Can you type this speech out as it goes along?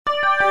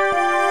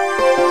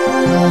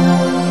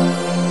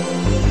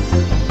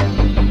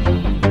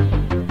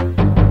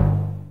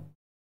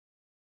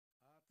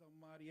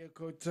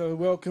Koutou.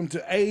 Welcome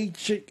to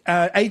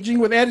Aging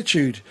with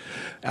Attitude,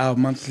 our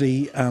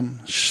monthly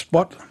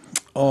spot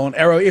on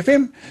Arrow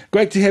FM.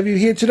 Great to have you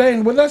here today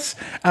and with us.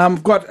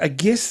 I've got a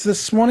guest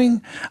this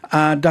morning,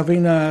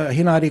 Davina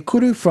Hinare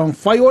Kuru from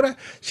Wairarapa.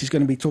 She's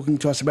going to be talking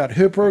to us about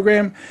her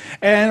program.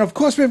 And of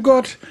course, we've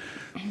got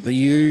the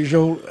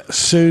usual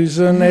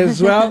Susan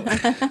as well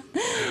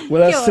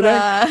with us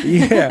today.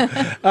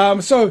 Yeah.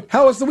 So,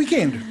 how was the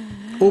weekend?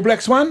 All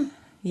Blacks won?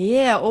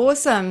 Yeah,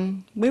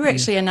 awesome. We were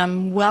actually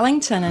in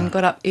Wellington and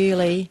got up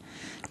early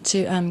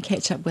to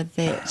catch up with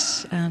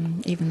that,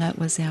 even though it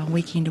was our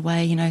weekend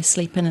away, you know,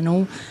 sleeping and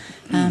all.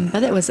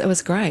 But it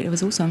was great. It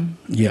was awesome.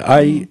 Yeah,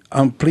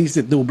 I'm pleased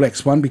that the All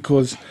Blacks won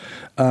because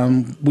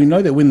we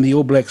know that when the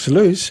All Blacks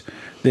lose,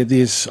 that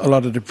there's a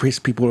lot of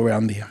depressed people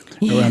around there,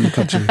 around the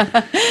country.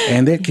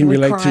 And that can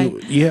relate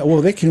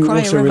that can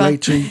also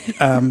relate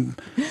to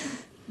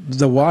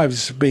the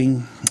wives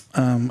being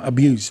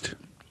abused.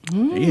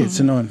 Yeah, it's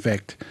a known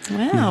fact.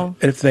 Wow.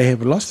 Yeah. If they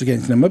have lost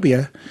against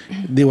Namibia,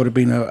 there would have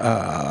been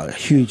a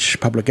huge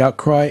public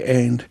outcry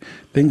and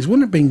things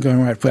wouldn't have been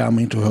going right for our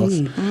mental health.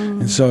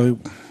 And so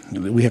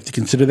we have to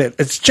consider that.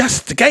 It's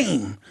just a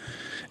game.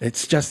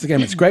 It's just a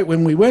game. It's great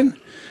when we win,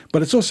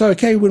 but it's also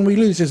okay when we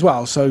lose as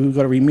well. So we've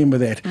got to remember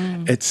that.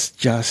 It's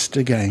just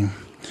a game.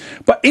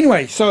 But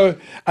anyway, so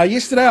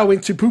yesterday I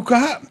went to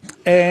Pukaha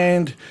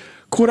and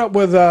caught up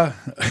with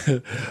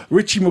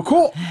Richie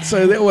McCaw,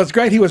 so that was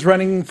great. He was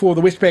running for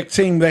the Westpac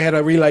team. They had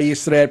a relay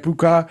yesterday at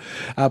Pukaha.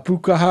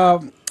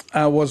 Pukaha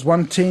was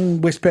one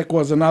team, Westpac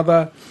was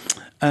another,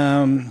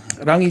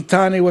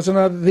 Rangitane was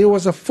another. There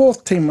was a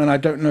fourth team, and I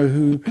don't know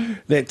who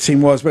that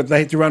team was, but they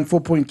had to run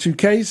 4.2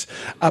 Ks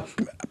up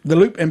the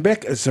loop and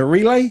back. It's a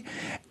relay,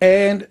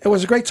 and it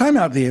was a great time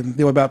out there.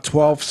 There were about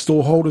 12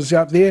 stall holders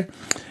out there.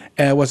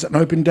 It was an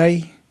open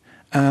day,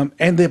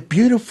 and the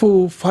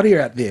beautiful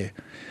whare out there.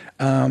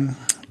 I'm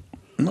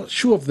not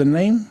sure of the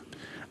name,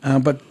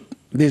 but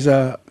there's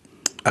a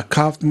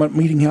carved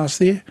meeting house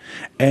there,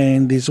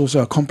 and there's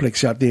also a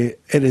complex out there.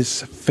 It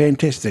is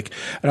fantastic,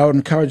 and I would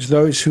encourage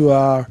those who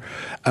are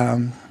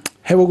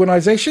have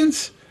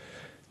organisations,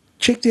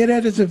 check that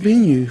out as a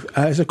venue,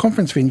 as a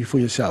conference venue for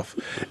yourself,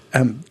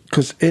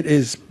 because it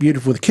is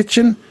beautiful. The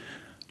kitchen,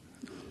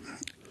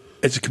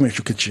 it's a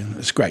commercial kitchen.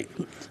 It's great,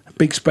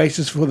 big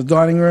spaces for the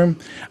dining room,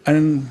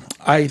 and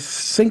I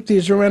think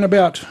there's around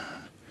about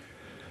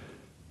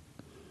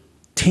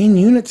 10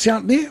 units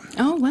out there.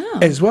 Oh, wow.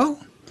 As well.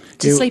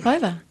 To sleep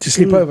over? To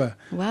sleep over.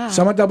 Wow.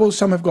 Some are doubles,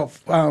 some have got...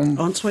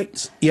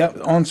 en-suites. Yeah,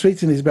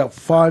 en-suites, and there's about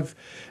 5...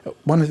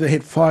 One of them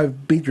had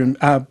 5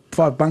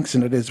 bunks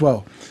in it as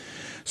well.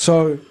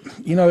 So,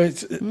 you know,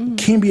 it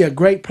can be a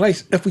great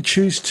place if we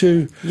choose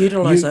to...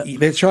 Utilise it.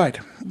 That's right.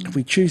 If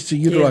we choose to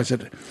utilise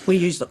it. We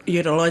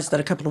utilised it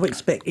a couple of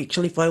weeks back,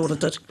 actually, Wairarapa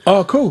did.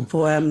 Oh, cool.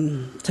 For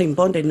team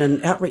bonding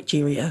and outreach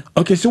area.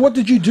 Okay, so what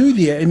did you do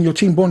there in your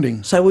team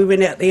bonding? So we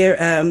went out there...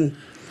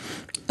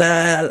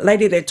 the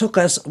lady that took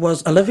us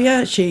was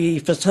Olivia. She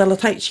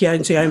facilitates, she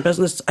owns her own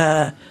business,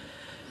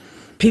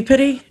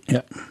 Pipiri.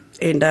 Yeah.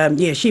 And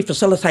she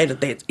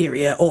facilitated that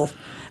area of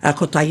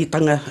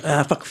kotahitanga,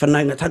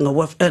 whakawhanaungatanga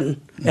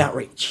within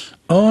outreach.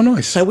 Oh,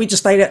 nice. So we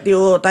just stayed out there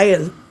all day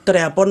and did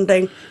our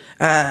bonding.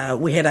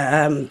 We had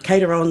a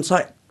caterer on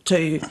site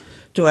to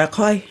do our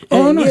kai.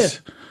 Oh, and, nice.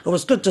 Yeah, it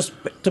was good just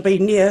to be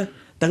near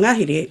the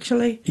ngāhere,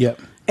 actually. Yeah.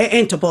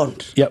 And to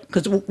bond. Yep.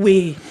 Because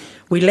we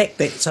lack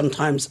that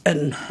sometimes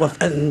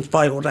within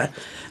Wairarapa.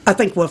 I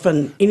think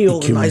within any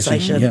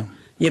organisation, yeah.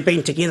 You've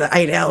been together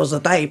 8 hours a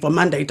day from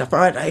Monday to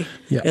Friday.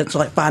 Yeah. It's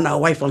like whānau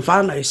away from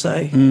whānau.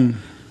 So,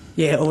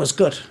 yeah, it was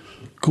good.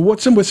 Cool.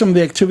 What were some of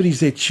the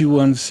activities that you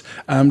once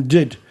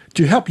did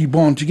to help you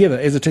bond together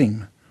as a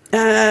team?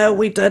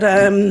 We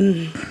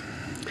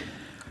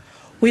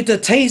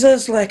did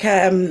teasers, like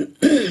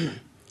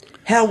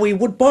how we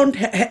would bond,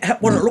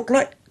 what it looked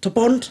like to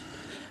bond,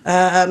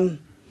 and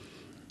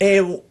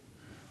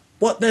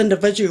what the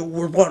individual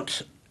would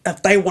want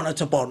if they wanted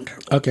to bond.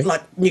 Okay.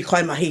 Like new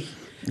kaimahi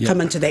come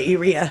into that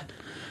area,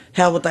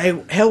 how would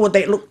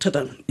that look to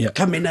them? Yep.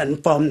 Coming in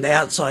from the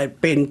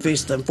outside, being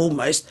first and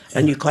foremost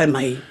a new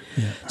kaimahi.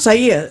 Yeah. So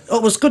yeah,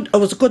 it was good. It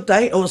was a good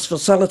day. It was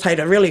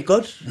facilitated really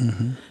good,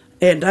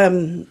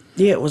 and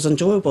it was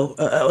enjoyable.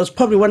 It was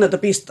probably one of the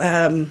best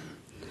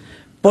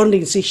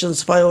bonding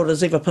sessions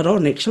Wairarapa's ever put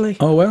on, actually.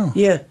 Oh wow.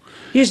 Yeah.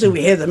 Usually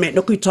we have them at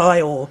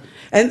Nukutai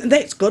and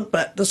that's good,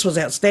 but this was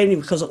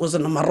outstanding because it was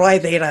in a marae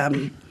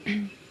that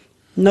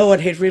no one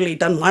had really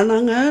done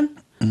wānanga.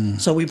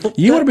 So we booked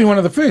You would have been one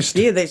of the first.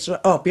 Yeah, that's right.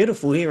 Oh,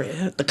 beautiful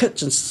area. The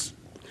kitchen's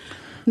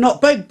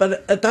not big,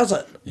 but it does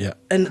it. Yeah.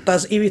 And it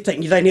does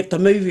everything. You don't have to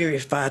move very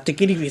far to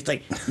get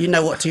everything. You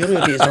know what te uru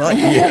is like.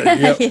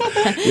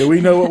 Yeah,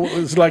 we know what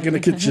it's like in the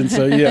kitchen,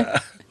 so yeah.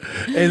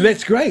 And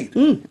that's great.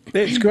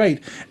 That's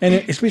great. And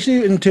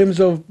especially in terms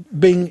of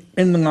being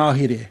in the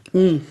ngāhere.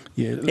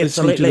 Yeah,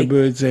 listening to the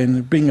birds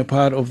and being a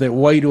part of that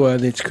wairua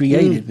that's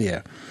created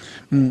there.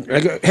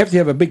 I have to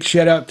have a big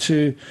shout out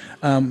to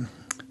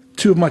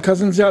two of my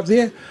cousins out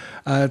there,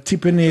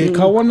 Tipene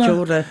Kawana kia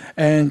ora.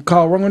 and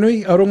Ka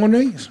Rongonui,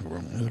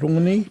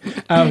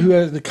 who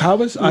are the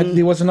carvers.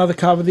 There was another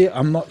carver there,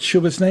 I'm not sure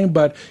of his name,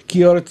 but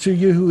kia ora to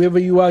you, whoever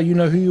you are, you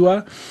know who you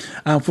are,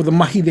 for the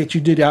mahi that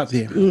you did out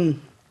there. And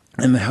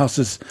the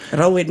houses.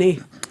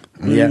 Rawene.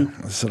 Yeah,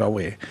 that's what I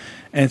wear.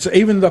 And so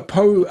even the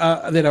pou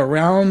that are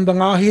around the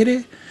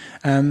ngahere,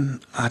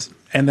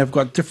 and they've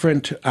got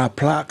different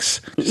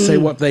plaques to say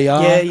what they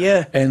are. Yeah,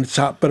 yeah. And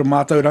sa bit of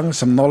mātauranga,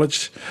 some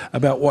knowledge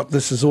about what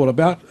this is all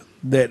about.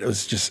 That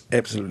was just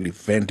absolutely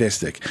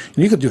fantastic. And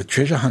you could do a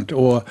treasure hunt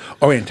or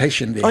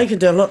orientation there. Oh, you can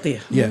do a lot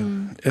there. Yeah,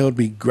 it would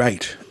be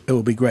great. It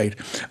would be great.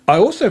 I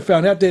also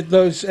found out that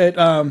those at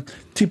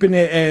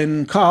Tipene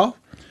and Kao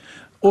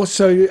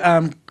also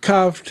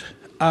carved...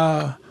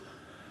 Yeah.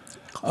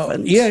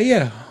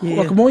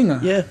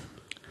 wakamoinga. Yeah.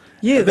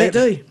 Yeah, they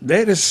do.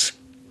 That is,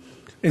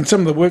 in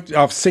some of the work,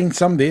 I've seen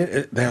some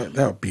there,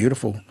 they're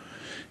beautiful.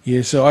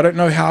 Yeah, so I don't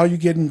know how you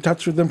get in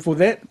touch with them for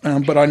that,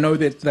 but I know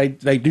that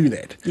they do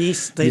that.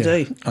 Yes, they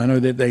do. I know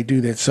that they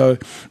do that. So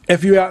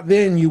if you're out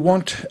there and you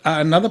want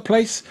another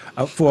place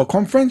for a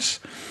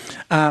conference,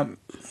 get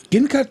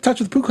in touch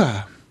with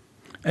Pukaha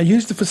and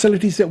use the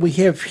facilities that we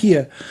have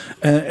here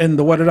in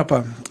the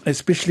Wairarapa,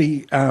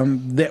 especially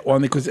that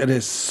one, because it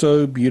is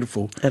so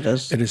beautiful. It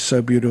is. It is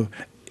so beautiful.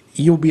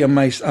 You'll be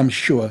amazed, I'm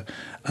sure,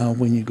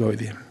 when you go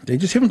there. They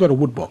just haven't got a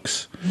wood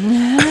box.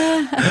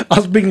 I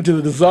was speaking to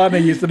the designer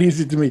yesterday. He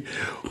said to me,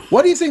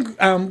 what do you think,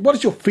 what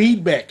is your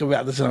feedback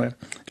about this?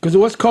 Because it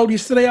was cold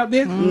yesterday out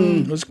there.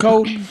 It was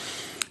cold.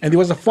 And there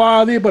was a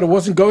fire there, but it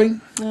wasn't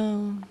going.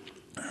 Oh.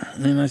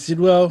 And I said,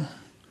 well,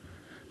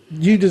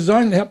 you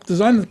helped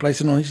design the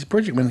place and all. He's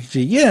project manager. He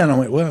said, yeah. And I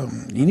went, well,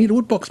 you need a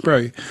wood box,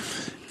 bro.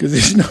 Because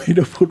there's no way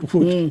to put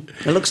wood.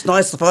 It looks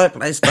nice, the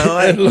fireplace, though.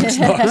 It looks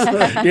nice.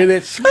 Yeah,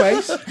 that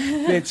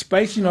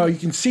space, you know, you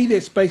can see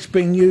that space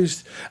being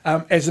used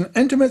as an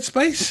intimate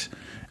space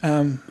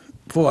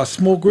for a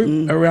small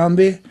group around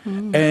there.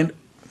 And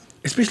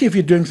especially if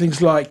you're doing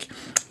things like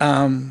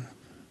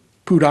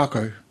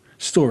pūrākau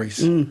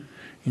stories, you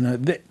know,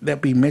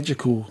 that'd be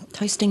magical.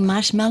 Toasting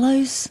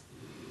marshmallows.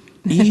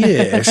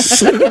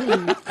 Yes.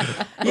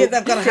 Yeah,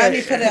 they've got a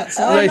honey pit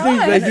outside.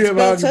 They do have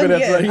a honey pit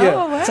outside, yeah.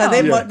 Oh, wow. So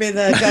that might be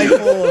the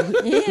go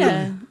for.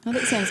 Yeah. Oh,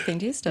 that sounds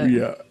fantastic.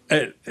 Yeah,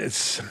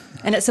 it's...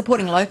 And it's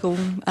supporting local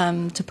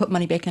to put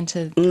money back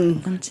into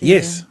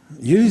Yes,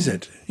 use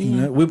it. You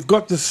know, we've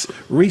got this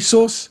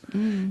resource.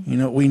 You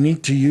know, we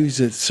need to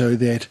use it so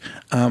that,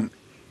 and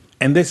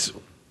that's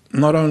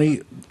not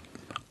only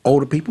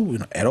older people, you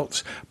know,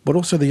 adults, but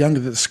also the younger,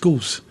 the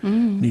schools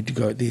need to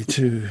go there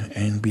too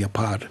and be a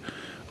part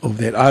of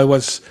that. I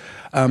was,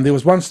 there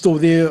was one store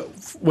there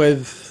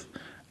with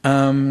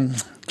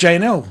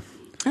J&L.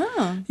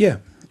 Oh. Yeah,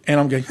 and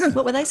I'm going, huh.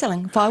 What were they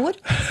selling?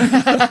 Firewood?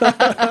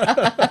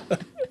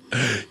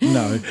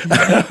 No.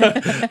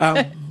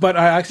 But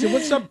I said,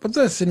 what's up? What's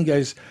this? And he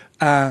goes,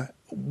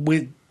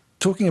 we're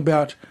talking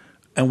about,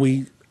 and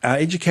we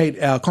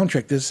educate our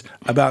contractors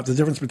about the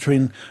difference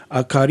between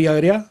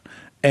kariaurea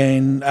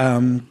and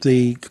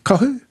the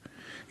kahu.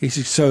 He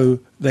said, so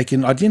they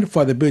can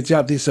identify the birds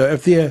out there. So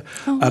if there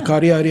are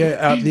kariaurea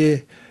out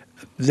there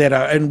that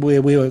are in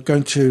where we are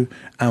going to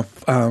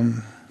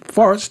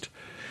forest,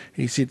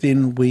 he said,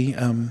 then we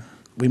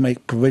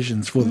make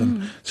provisions for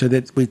them so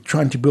that we're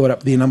trying to build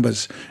up their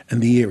numbers in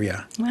the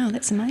area. Wow,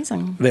 that's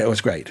amazing. That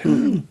was great.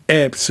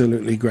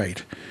 Absolutely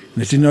great.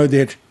 And to know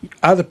that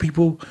other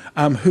people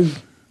who,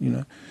 you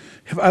know,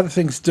 have other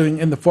things doing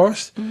in the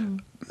forest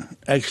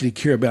actually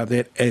care about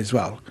that as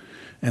well.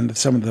 And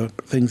some of the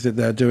things that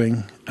they're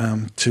doing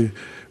to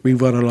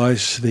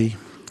revitalise the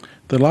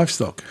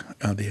livestock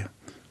out there.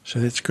 So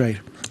that's great.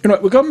 You know,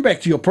 we're going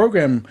back to your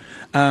program,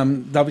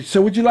 David.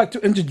 So would you like to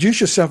introduce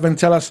yourself and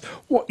tell us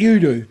what you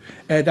do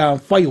at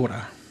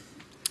Whaiora?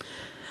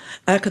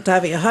 Ka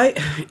tāwea hau,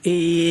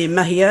 I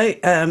mahi au,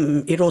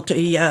 I roto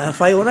I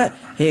Whaiora,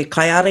 he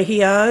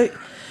kaiarehi au,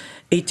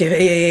 I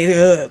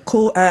te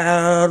ko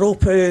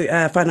rōpū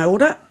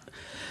whanaora.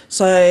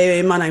 So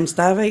my name's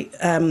David.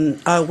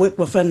 I work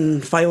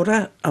within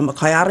Whaiora. I'm a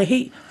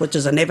kaiarehi, which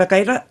is a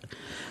navigator.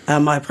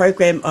 My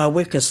program, I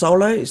work as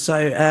solo,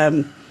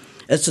 so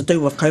it's to do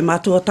with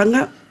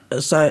kaumātuatanga.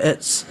 So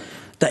it's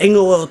the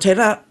ingoa o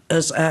tera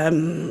is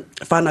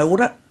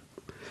whanaora.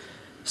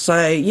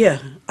 So yeah,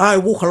 I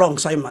walk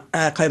alongside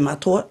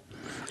kaumātua.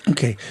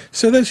 Okay,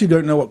 so those who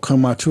don't know what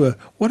kaumātua,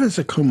 what is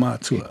a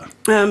kaumātua?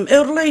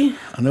 Elderly,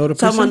 An older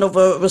person? someone of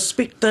a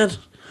respected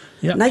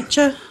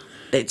nature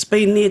that's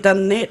been there,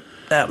 done that,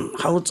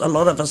 holds a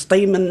lot of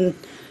esteem in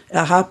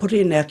our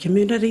hapori in our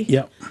community.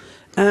 Yeah.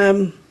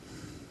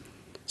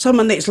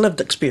 Someone that's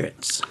lived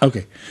experience.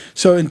 Okay,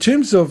 so in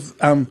terms of,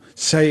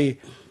 say,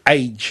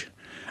 age,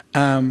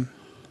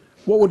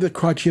 what would the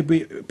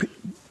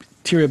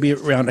criteria be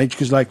around age?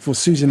 Because like for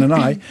Susan and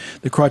I,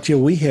 the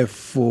criteria we have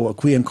for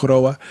Kui and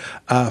Koroa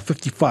are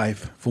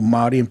 55 for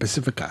Māori and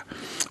Pacifica.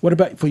 What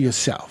about for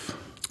yourself?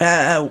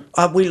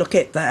 We look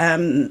at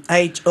the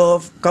age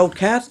of gold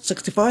card,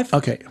 65.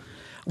 Okay.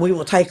 We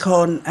will take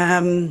on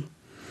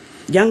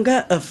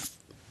younger if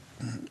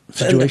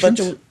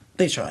situations.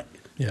 That's right.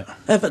 Yeah.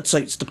 If it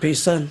suits the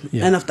person,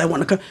 Yeah. and if they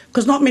want to go,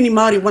 because not many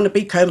Māori want to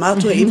be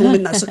kaumātua, even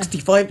when they're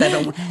 65, they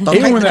don't. They'll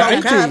Even take when the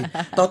they're gold 80.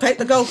 card. They'll take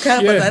the gold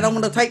card, Yeah. but they don't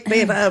want to take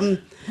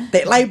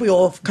that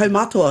label of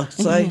kaumātua.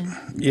 So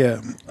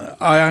Yeah,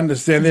 I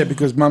understand that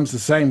because Mum's the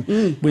same.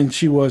 When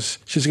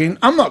she's going,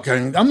 I'm not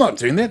doing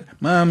that,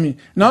 Mum.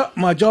 No,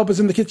 my job is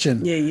in the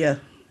kitchen. yeah.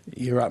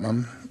 You're right,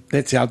 Mum.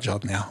 That's our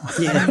job now.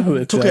 Yeah,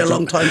 That's took our her a job.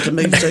 long time to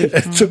move to.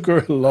 It took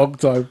her a long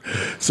time.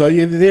 So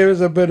yeah, there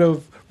is a bit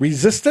of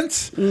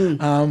resistance, You've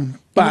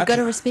but got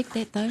to respect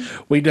that, though,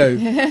 we do,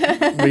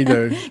 we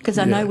do. because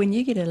I know when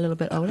you get a little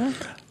bit older,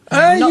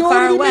 Hey, not you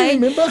far already away,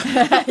 remember?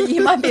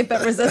 you might be a bit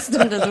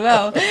resistant as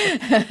well.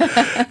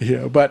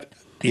 Yeah, but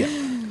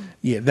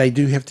yeah, they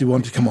do have to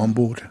want to come on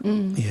board.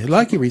 Yeah,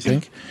 like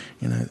everything,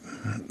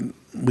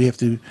 we have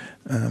to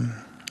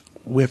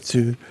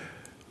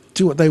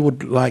do what they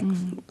would like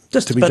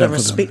Just to a be bit done of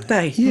for them. respect,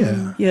 eh?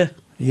 Yeah.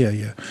 Yeah.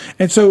 Yeah.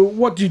 And so,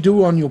 what do you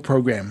do on your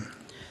program?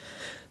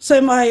 So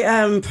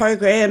my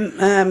program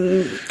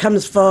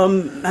comes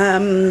from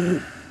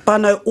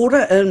Whānau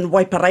Ora in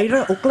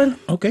Wairarapa, Auckland.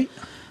 Okay.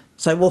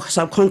 So we're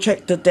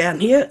subcontracted down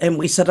here and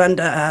we sit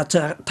under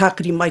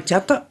Tākiri Mai Te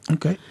Ata.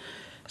 Okay.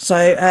 So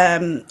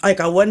I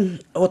go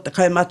in with the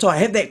kaumātua. I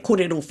have that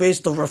kōrero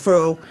first of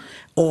referral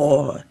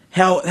or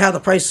how the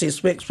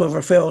process works with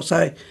referral.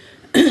 So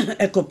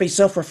it could be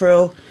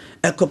self-referral,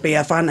 it could be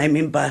a whānau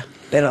member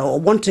that are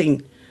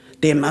wanting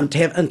their mum to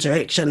have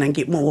interaction and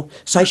get more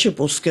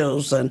sociable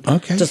skills and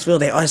Okay. just feel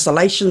that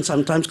isolation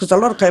sometimes, because a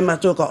lot of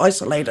kaumātua got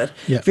isolated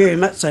Yeah. very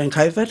much so in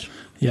COVID,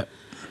 Yeah.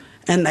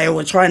 and they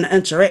were trying to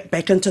interact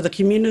back into the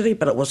community,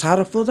 but it was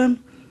harder for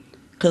them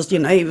because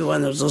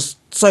everyone was just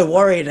so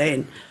worried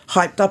and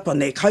hyped up on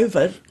their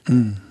COVID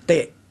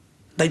that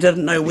they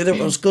didn't know whether it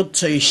was good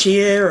to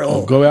share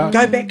or go out.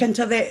 back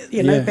into that,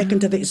 Yeah. back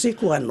into that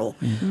circle anō.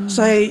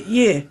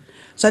 So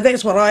so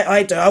that's what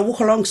I do. I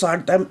walk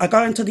alongside them. I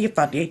go into their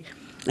whare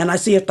and I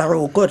see if they're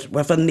all good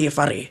within their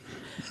whare.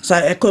 So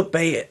it could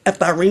be, if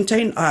they're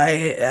renting, I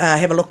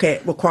have a look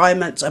at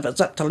requirements, if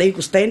it's up to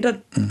legal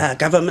standard,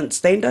 government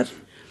standard,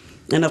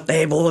 and if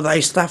they have all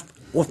those stuff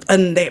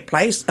within that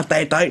place. If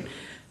they don't,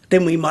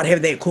 then we might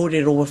have that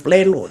kōrero with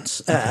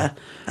landlords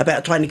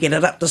about trying to get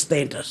it up to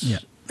standard. Yeah.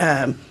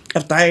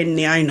 If they own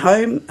their own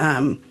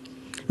home,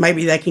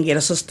 maybe they can get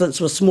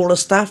assistance with smaller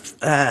stuff,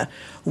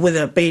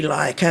 whether it be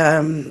like,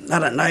 I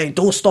don't know,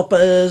 door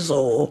stoppers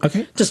or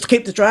Okay. just to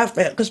keep the draft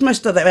out, because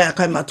most of our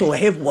kaumātua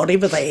have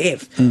whatever they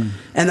have,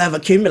 and they've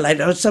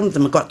accumulated. Some of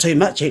them have got too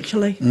much,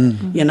 actually,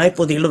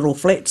 for their little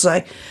flats.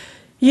 So,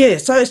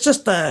 so it's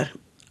just the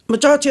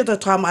majority of the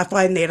time I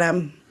find that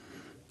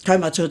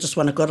kaumātua just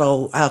want a good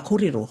old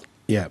kōrero.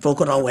 Yeah. For a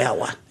good old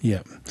hour.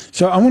 Yeah.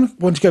 So I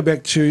want to go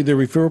back to the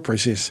referral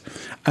process.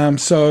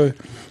 So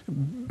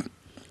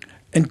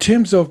in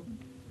terms of,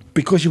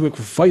 because you work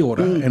for whai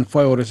ora, and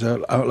whai ora is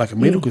like a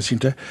medical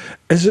centre,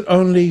 is it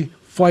only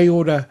whai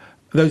ora,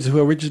 those who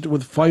are registered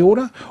with whai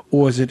ora,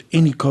 or is it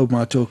any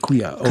kaumātua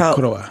kuia or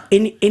koroa?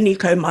 Any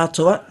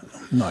kaumātua.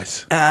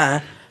 Nice.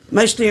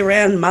 Mostly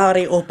around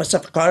Māori or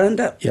Pacific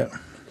Islander. Yeah.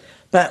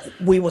 But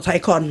I will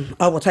take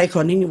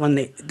on anyone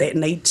that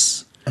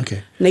needs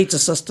Okay.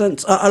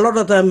 assistance. A lot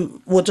of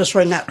them will just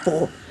ring up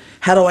for,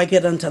 how do I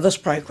get into this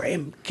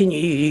program? Can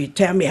you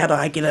tell me how do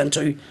I get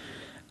into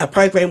a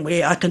program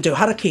where I can do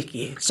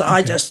harakeke? So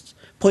I just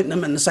point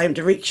them in the same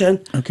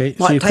direction. Okay,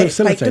 so Might you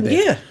facilitate them, that.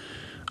 yeah.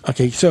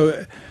 Okay,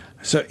 so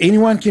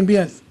anyone can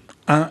be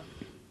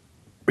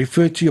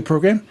referred to your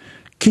program.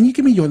 Can you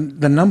give me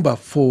the number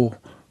for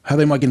how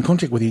they might get in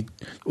contact with you,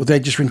 or they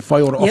just ring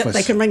whai ora Yeah, office?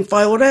 they can ring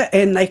whai ora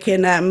and they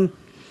can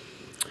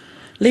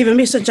leave a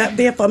message up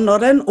there if I'm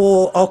not in,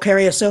 or I'll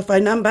carry a cell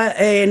phone number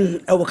and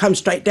it will come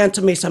straight down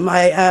to me. So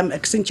my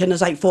extension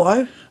is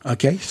 840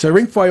 Okay, so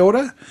ring whai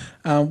ora.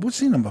 What's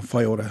the number,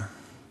 whai ora?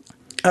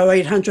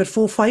 0800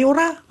 4 whai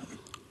ora.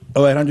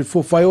 0800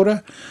 4 whai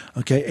ora.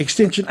 Okay,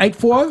 extension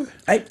 840.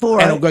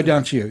 840. And it'll go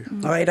down to you.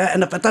 All right,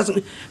 and if it doesn't,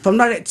 if I'm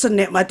not sitting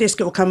at my desk,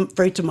 it will come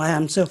through to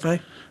my cell phone.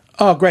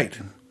 Oh, great.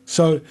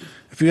 So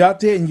if you're out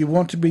there and you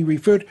want to be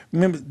referred,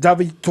 remember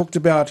Davi talked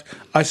about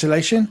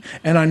isolation,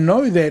 and I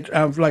know that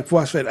like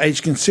for us at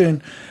Age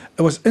Concern,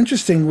 it was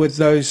interesting with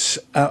those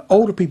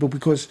older people,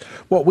 because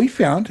what we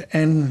found,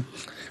 and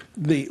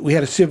we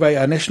had a survey,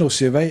 a national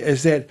survey,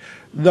 is that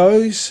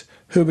those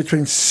who are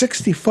between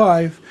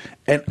 65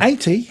 and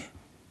 80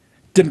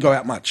 didn't go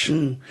out much.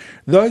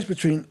 Those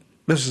between,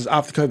 this is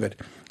after COVID,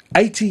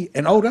 80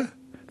 and older,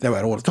 they were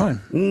out all the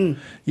time.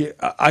 Yeah,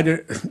 I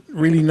don't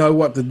really know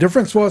what the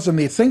difference was in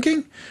their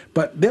thinking,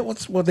 but that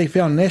was what they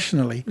found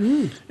nationally,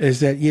 is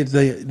that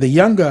the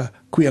younger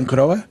kuia and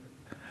koroa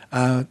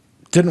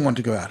didn't want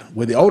to go out,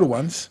 where the older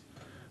ones,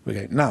 we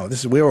go, no,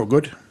 we're all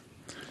good.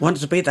 Wanted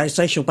to be those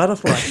social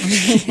butterfly.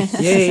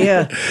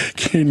 yeah.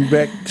 Getting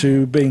back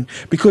to being,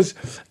 because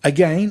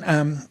again,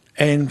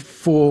 and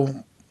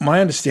for my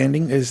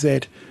understanding is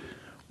that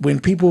when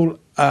people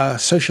are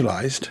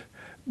socialised,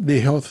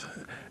 their health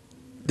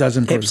does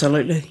improve.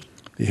 Absolutely.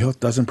 Their health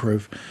does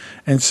improve.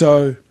 And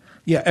so,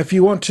 yeah, if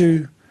you want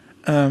to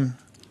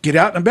get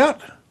out and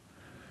about,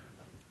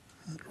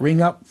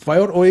 ring up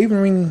Whaiora, or even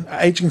ring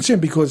Age Concern,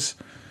 because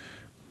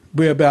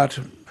we're about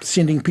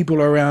sending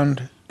people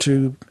around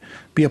to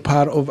be a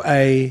part of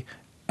a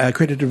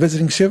accredited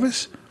visiting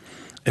service.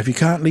 If you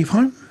can't leave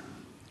home,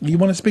 you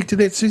want to speak to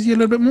that, Susie, a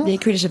little bit more? The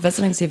accredited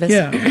visiting service.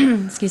 Yeah.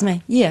 Excuse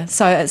me. Yeah,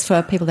 so it's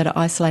for people that are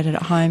isolated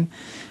at home.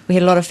 We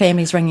had a lot of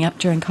families ringing up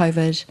during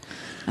COVID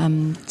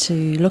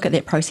to look at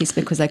that process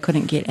because they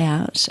couldn't get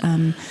out.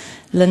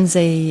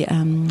 Lindsay...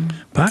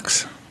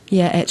 Parks?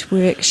 Yeah, at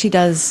work, she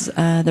does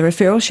the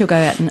referral. She'll go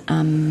out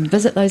and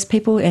visit those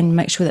people and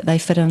make sure that they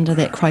fit under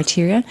that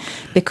criteria,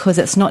 because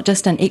it's not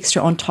just an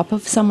extra on top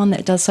of someone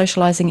that does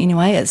socialising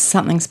anyway. It's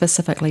something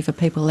specifically for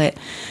people that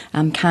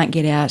can't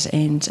get out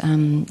and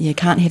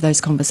can't have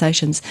those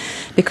conversations,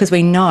 because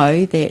we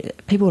know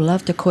that people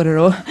love to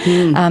korero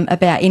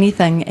about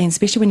anything, and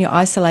especially when you're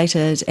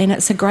isolated. And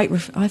it's a great...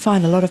 I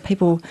find a lot of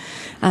people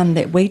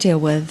that we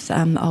deal with,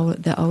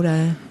 the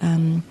older...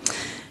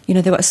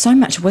 they've got so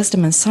much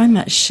wisdom and so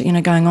much,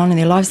 going on in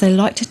their lives. They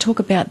like to talk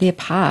about their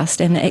past,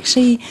 and it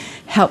actually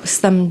helps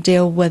them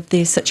deal with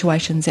their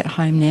situations at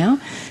home now.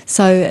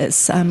 So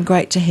it's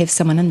great to have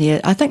someone in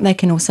there. I think they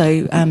can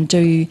also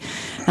do,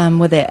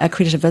 with their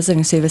accredited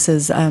visiting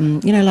services,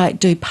 like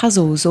do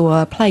puzzles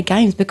or play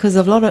games, because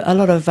of a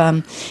lot of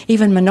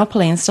even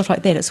Monopoly and stuff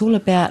like that. It's all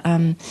about,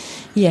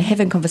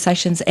 having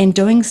conversations and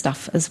doing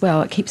stuff as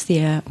well. It keeps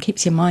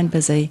your mind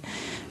busy.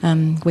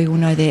 We all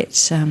know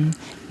that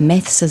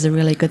maths is a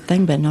really good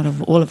thing, but not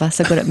all of us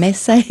are good at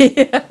maths,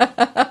 eh?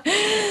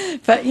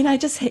 But,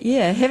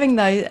 having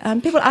those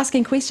people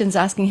asking questions,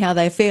 asking how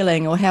they're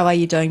feeling or how are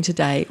you doing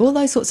today, all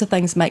those sorts of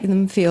things make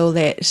them feel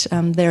that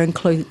they're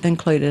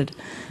included,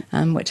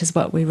 which is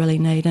what we really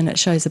need, and it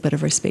shows a bit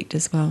of respect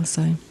as well.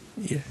 So,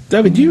 yeah.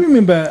 David, do you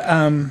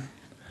remember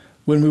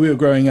when we were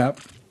growing up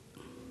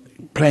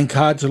playing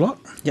cards a lot?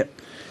 Yep.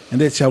 And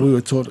that's how we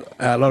were taught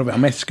a lot of our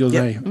math skills,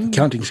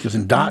 counting skills,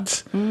 and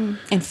darts. And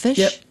fish.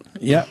 Yep.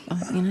 Yeah.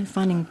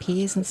 Finding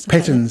pairs and stuff.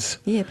 Patterns.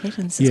 Like that. Yeah,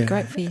 patterns. It's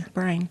great for your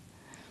brain.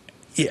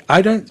 Yeah,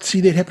 I don't see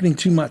that happening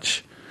too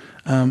much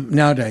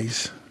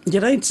nowadays. You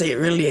don't see it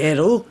really at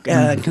all,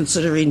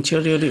 considering Te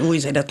Reo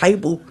always had a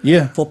table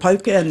for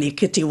poker, and the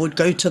kiti would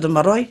go to the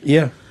marae.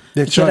 Yeah,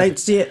 that's but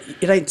right. You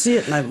don't see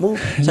it no more.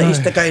 So I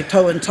used to go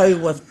toe and toe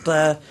with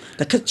the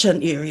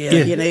kitchen area,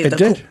 the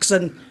cooks,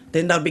 and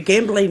then they'll be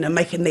gambling and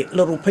making that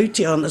little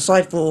puti on the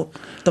side for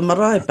the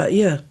marae. But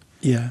yeah,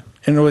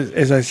 and it was,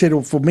 as I said,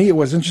 for me it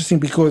was interesting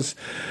because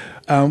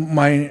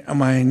my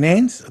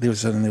nans, there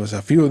was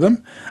a few of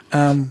them.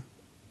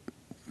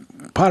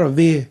 Part of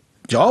their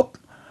job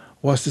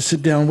was to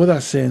sit down with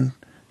us and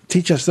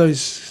teach us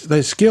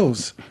those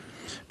skills,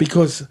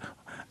 because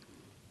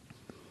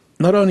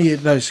not only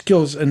those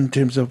skills in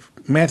terms of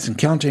maths and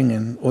counting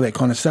and all that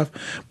kind of stuff,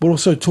 but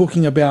also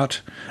talking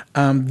about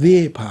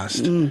their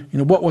past.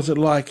 What was it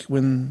like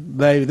when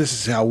this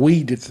is how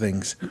we did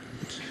things.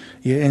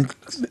 Yeah, and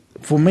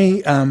for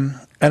me, and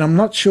I'm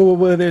not sure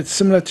whether it's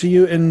similar to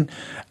you in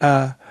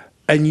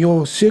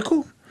your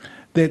circle,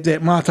 that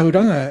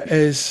mātauranga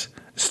is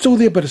still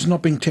there, but it's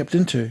not being tapped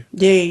into.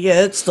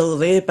 Yeah, it's still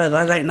there, but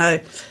I don't know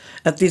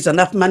if there's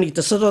enough money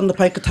to sit on the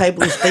poker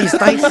tables these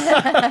days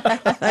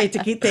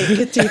to get that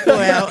kiti for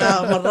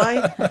our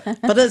marae.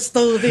 But it's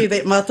still there,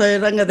 that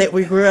mātauranga that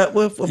we grew up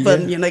with,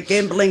 and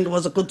gambling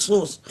was a good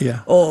source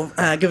of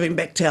giving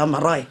back to our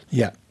marae.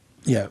 Yeah.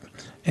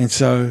 And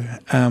so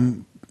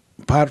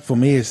part for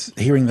me is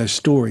hearing those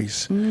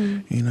stories,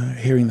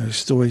 hearing those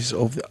stories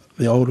of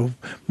the old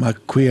my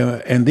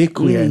kuia and their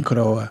kuia in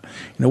Koroa,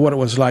 what it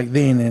was like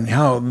then and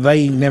how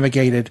they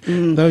navigated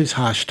those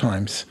harsh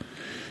times,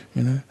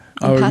 And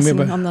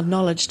passing on the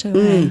knowledge too.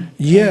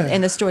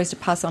 And the stories to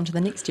pass on to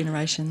the next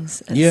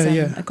generations.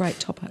 It's a great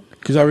topic.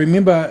 Because I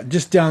remember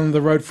just down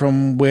the road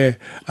from where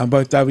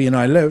both Davi and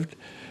I lived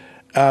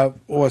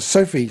was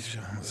Sophie's,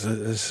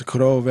 it's a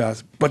koroa of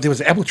ours, but there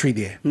was an apple tree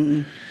there.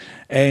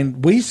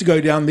 And we used to go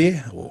down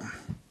there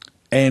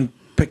and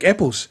pick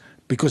apples,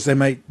 because they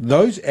made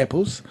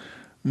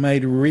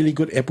really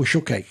good apple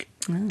shortcake.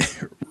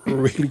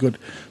 Really good.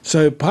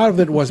 So part of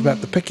it was about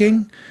the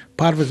picking,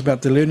 part of it was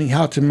about the learning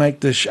how to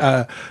make the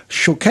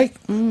shortcake,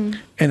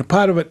 and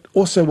part of it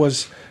also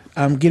was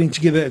getting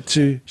together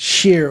to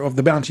share of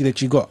the bounty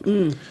that you got.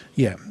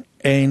 Yeah,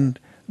 and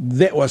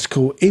that was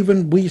cool.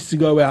 Even we used to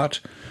go out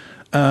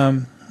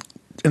in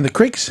the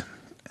creeks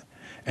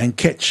and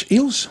catch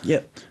eels.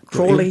 Yep,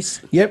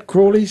 crawlies.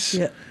 Crawlies.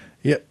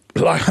 Yep.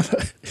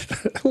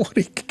 What are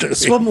you doing?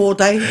 Swim all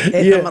day at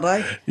the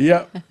marae.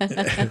 Yeah.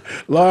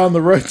 Lie on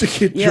the road to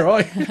get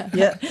dry.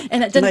 Yeah.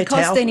 And it didn't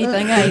cost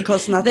anything, eh? Didn't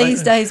cost nothing.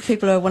 These days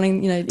people are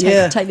wanting,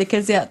 take their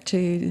kids out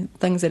to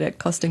things that are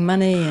costing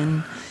money,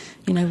 and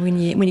when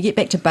you get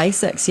back to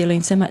basics, you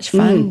learn so much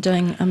fun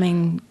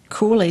doing.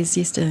 Crawlies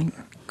used to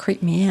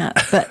creep me out,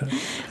 but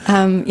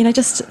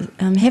just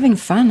having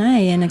fun,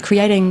 and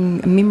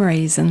creating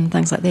memories and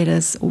things like that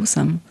is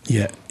awesome.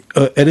 Yeah.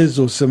 It is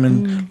awesome,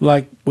 and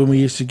like when we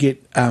used to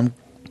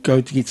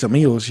go to get some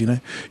eels, you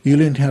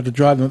learned how to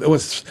drive them.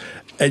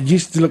 It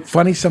used to look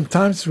funny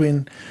sometimes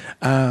when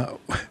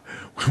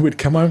we'd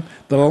come home,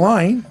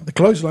 the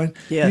clothesline,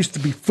 Yeah. used to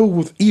be filled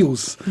with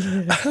eels.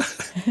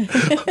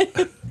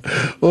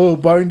 All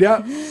boned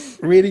out,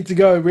 ready to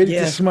go, ready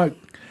Yeah. to smoke.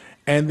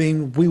 And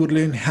then we would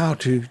learn how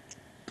to,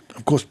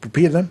 of course,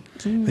 prepare them,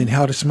 then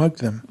how to smoke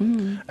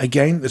them.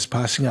 Again, it's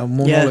passing out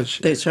more Yeah, knowledge.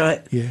 that's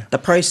right. Yeah. The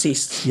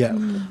process Yeah.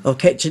 of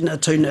catching a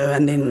tuna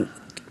and then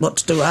what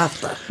to do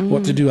after.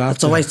 What to do It's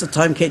after. a waste of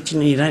time catching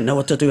and you don't know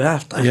what to do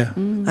after. Yeah.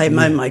 Hey,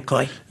 mai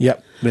kai.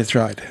 Yep, that's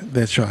right.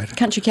 That's right.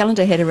 Country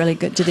Calendar had a really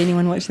good. Did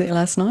anyone watch that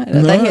last night?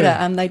 No. They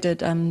had they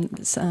did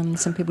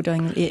some people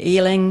doing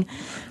eeling,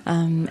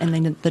 and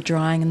then the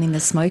drying and then the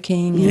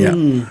smoking.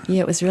 And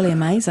yeah, it was really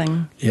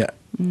amazing. Yeah.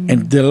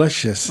 And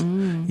delicious.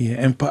 Yeah.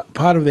 And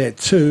part of that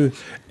too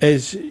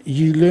is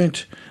you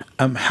learnt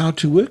how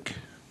to work.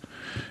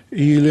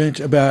 You learnt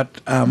about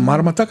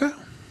maramataka.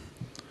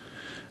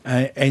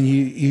 And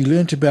you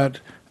learnt about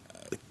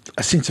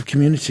a sense of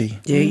community.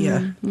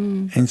 Yeah.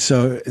 And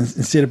so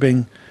instead of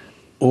being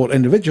all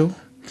individual,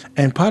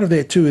 and part of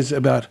that too is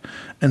about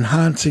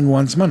enhancing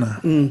one's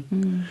mana.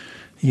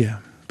 Yeah,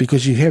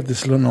 because you have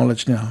this little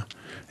knowledge now,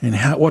 and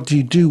what do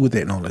you do with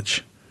that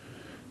knowledge?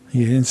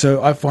 Yeah, and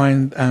so I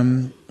find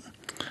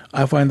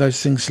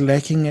those things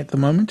lacking at the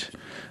moment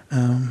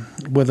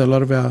with a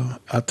lot of our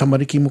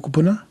tamariki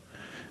mokupuna,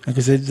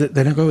 because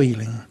they don't go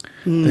eeling.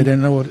 They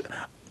don't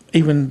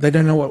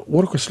know what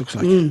watercress looks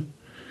like. And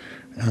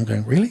I'm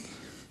going, really?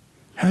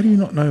 How do you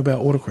not know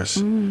about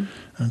watercress?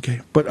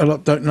 Okay, but a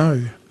lot don't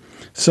know.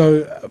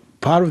 So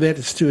part of that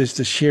is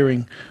the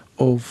sharing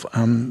of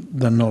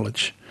the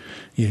knowledge,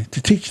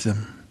 to teach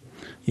them.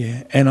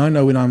 Yeah, and I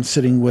know when I'm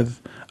sitting with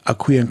a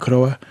kuia and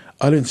koroa,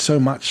 I learn so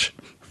much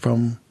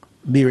from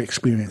their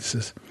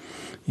experiences.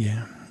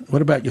 Yeah.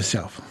 What about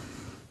yourself?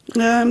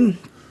 I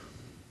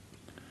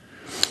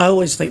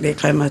always think that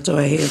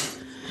kaumātua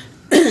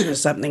have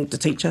something to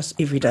teach us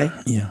every day.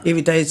 Yeah.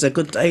 Every day is a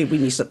good day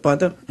when you sit by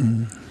them.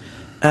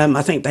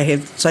 I think they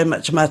have so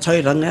much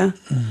mātauranga,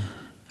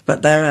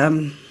 but they're,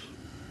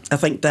 I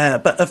think they're a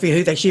bit iffy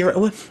who they share it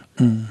with.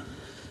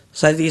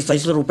 So there's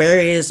those little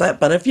barriers,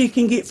 but if you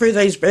can get through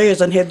those barriers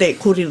and have that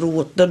kōrero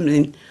with them,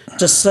 then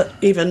just sit,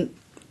 even,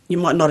 you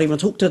might not even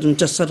talk to them,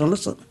 just sit and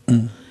listen.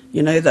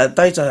 You know,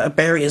 those are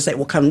barriers that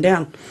will come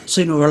down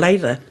sooner or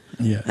later.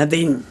 Yeah. And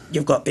then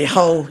you've got their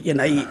whole,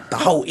 the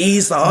whole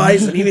ears, the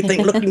eyes and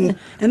everything looking,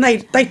 and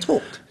they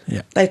talk.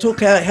 Yeah. They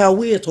talk how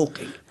we're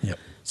talking. Yep.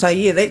 So,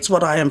 yeah, that's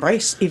what I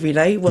embrace every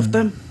day with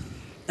them.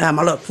 I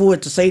look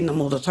forward to seeing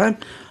them all the time.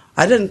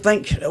 I didn't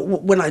think,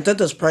 when I did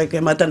this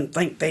program, I didn't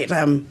think that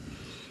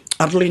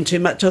I'd learn too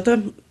much of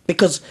them,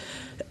 because,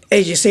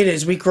 as you said,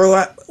 as we grew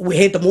up, we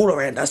had them all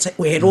around us.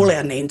 We had all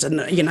our names,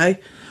 and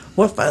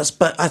with us.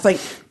 But I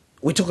think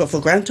we took it for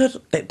granted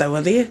that they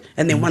were there,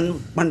 and then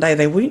one day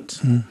they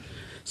weren't.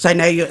 So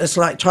now it's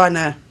like trying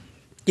to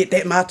get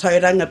that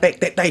mātauranga back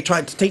that they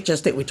tried to teach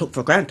us that we took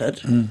for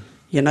granted. And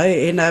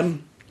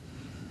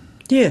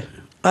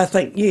I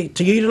think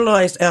to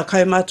utilise our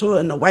kaumātua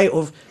in a way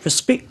of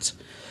respect,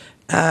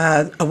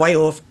 a way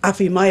of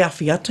awhi mai,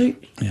 awhi atu.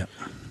 Yeah.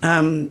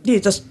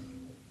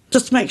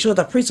 Just make sure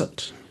they're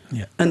present.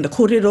 Yeah. And the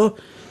kōrero,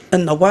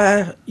 and the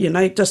wā,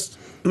 just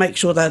make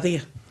sure they're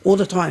there all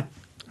the time.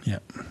 Yeah.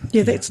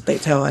 Yeah,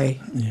 that's how I...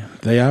 Yeah.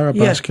 They are a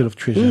Yeah. basket of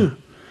treasure.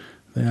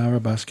 They are a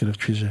basket of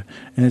treasure.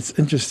 And it's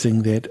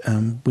interesting that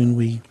when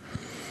we...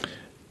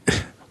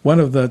 one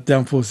of the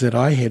downfalls that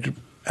I had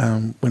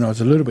when I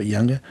was a little bit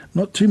younger,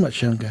 not too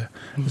much younger,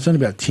 it was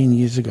only about 10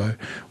 years ago,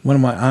 one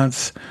of my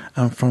aunts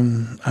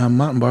from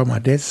Martinborough, my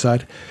dad's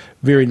side,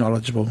 very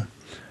knowledgeable,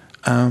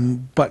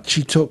 but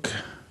she took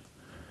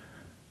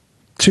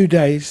 2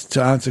 days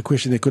to answer a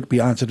question that could be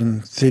answered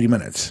in 30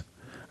 minutes.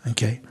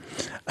 Okay.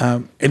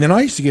 And then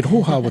I used to get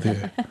ho-ha with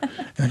her.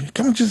 And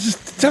come on,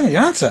 just tell me the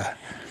answer.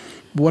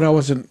 What I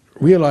wasn't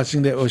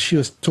realising that was she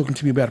was talking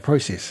to me about a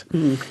process.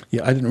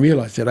 Yeah, I didn't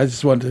realise that. I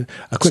just wanted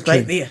a quick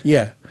Straight thing. there.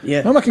 Yeah.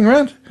 Yeah. I'm looking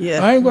around.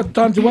 Yeah. I ain't got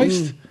time to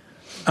waste.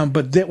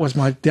 But that was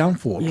my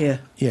downfall. Yeah.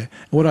 Yeah.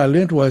 What I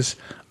learned was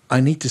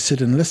I need to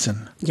sit and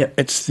listen. Yep.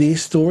 It's their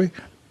story,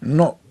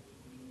 not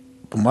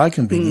for my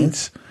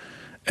convenience.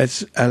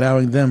 It's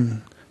allowing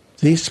them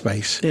their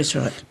space. That's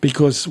right.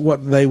 Because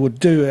what they would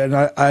do, and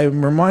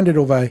I'm reminded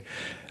of a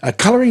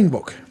colouring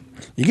book.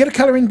 You get a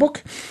colouring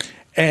book,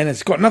 and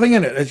it's got nothing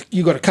in it.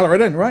 You got to colour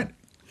it in, right?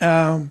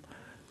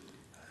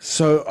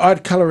 So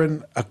I'd colour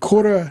in a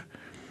quarter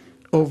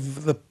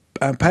of the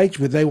page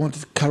where they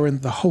wanted to colour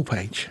in the whole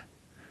page,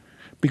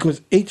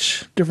 because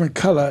each different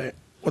colour,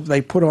 what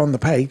they put on the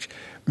page,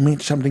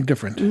 meant something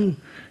different.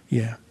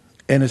 Yeah,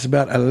 and it's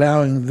about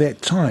allowing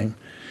that time.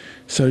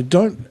 So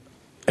don't.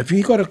 If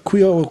you got a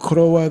kuia or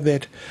koroa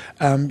that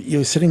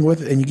you're sitting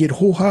with and you get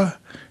ho-ha,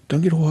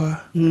 don't get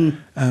ho-ha.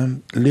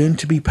 Learn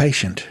to be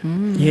patient.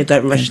 Yeah,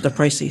 don't rush the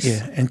process.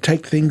 Yeah, and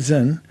take things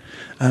in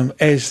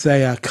as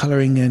they are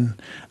colouring in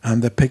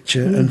the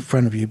picture in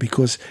front of you,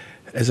 because,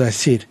 as I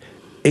said,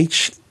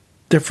 each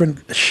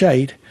different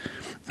shade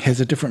has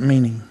a different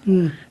meaning.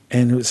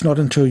 And it's not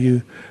until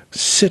you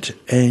sit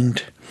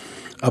and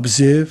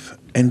observe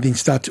and then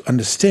start to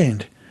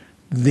understand,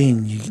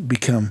 then you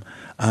become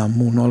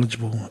more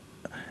knowledgeable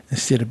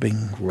instead of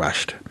being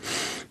rushed.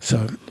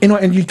 So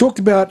anyway, and you talked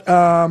about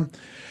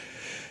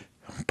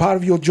part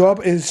of your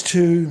job is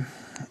to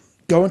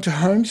go into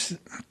homes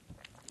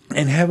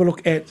and have a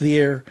look at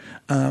their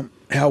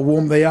how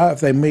warm they are, if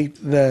they meet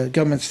the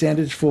government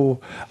standards for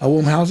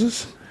warm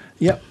houses.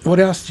 Yep. What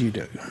else do you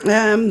do?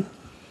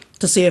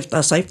 To see if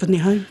they're safe in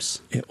their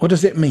homes. Yeah. What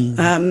does that mean?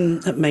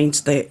 It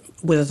means that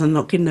whether they're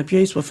not getting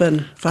abused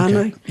within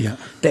whānau, Okay, yeah.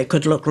 that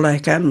could look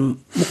like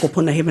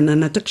mokopuna having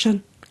an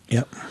addiction,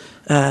 Yep.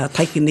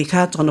 Taking their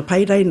cards on a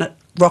payday,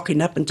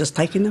 rocking up and just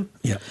taking them,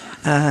 Yep.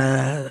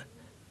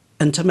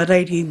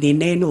 intimidating their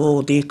nan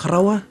or their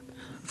karawa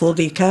for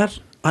their card.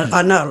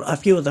 I know a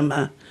few of them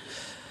are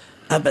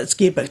a bit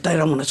scared, but they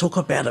don't want to talk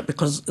about it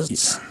because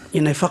it's,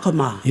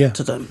 whakamā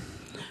to them.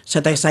 So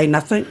they say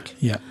nothing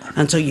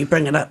until you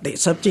bring it up, that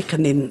subject,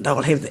 and then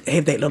they'll have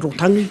that little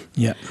tangi,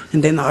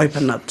 and then they'll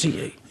open up to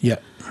you.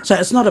 So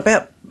it's not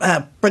about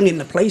bringing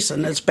the police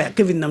in, it's about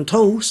giving them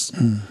tools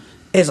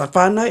as a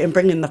whānau and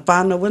bringing the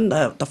whānau in,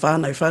 the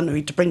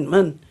whānau to bring them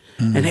in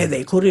and have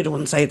that kōrero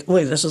and say,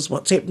 oi, this is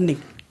what's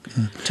happening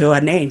to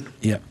our nan.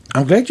 Yeah.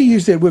 I'm glad you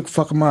used that word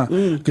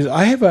whakamā, because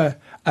I have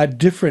a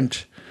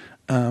different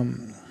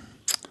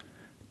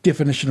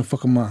definition of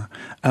whakamā.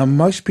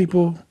 Most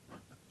people,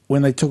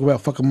 when they talk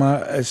about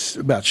whakamā, it's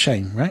about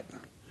shame, right?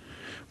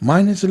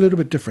 Mine is a little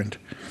bit different.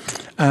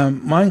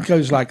 Mine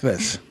goes like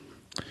this.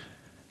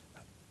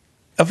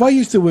 If I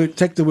use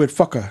take the word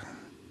whaka,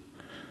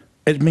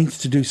 it means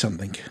to do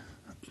something,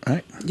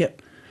 right?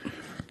 Yep.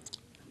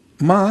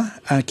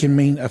 Mā can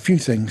mean a few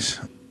things.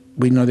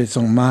 We know that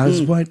song, Mā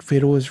is white,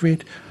 Whero is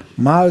red.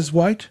 Mā is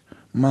white.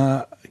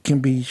 Mā can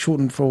be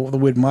shortened for the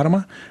word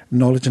marama,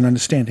 knowledge and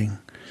understanding.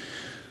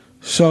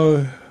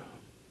 So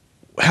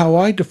how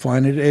I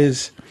define it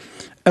is,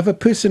 if a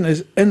person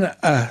is in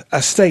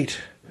a state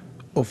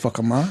of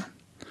whakamā,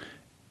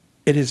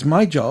 it is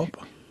my job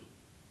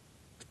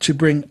to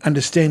bring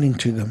understanding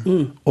to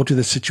them or to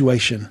the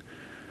situation.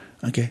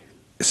 Okay,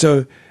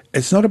 so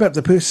it's not about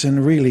the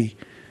person really,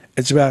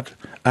 it's about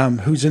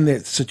who's in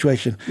that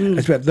situation.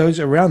 It's about those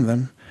around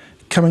them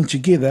coming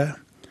together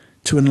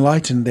to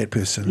enlighten that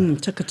person.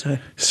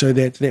 So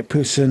that that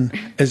person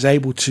is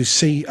able to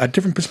see a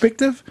different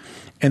perspective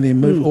and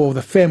then move, or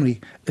the family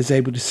is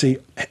able to see,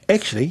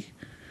 actually,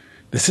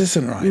 this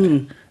isn't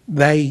right.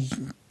 They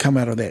come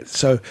out of that.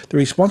 So the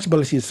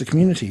responsibility is the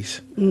communities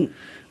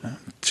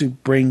to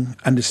bring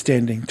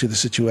understanding to the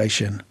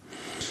situation.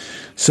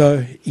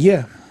 So,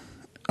 yeah,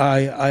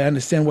 I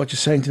understand what you're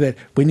saying to that.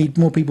 We need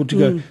more people to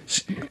go,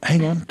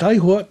 hang on,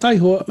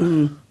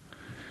 taihua.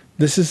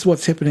 This is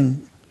what's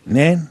happening.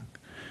 Nan,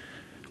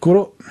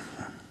 koro,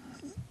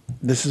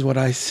 this is what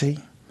I see.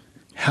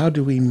 How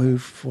do we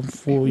move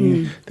for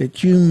you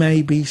that you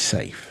may be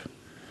safe?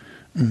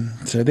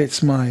 So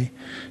that's my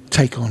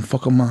take on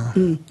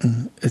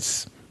whakamā.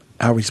 It's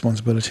our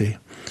responsibility.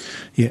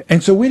 Yeah.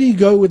 And so where do you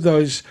go with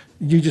those?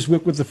 You just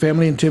work with the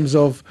family in terms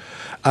of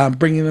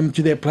bringing them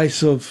to that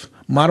place of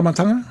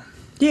maramatanga?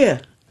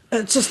 Yeah.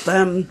 It's just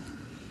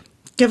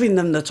giving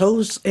them the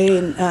tools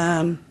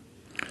and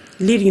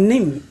letting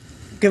them,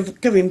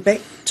 giving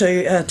back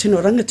to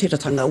tino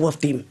rangatiratanga with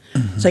them.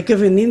 So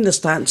giving them the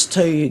stance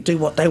to do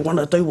what they want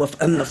to do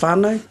within the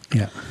whānau.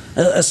 Yeah.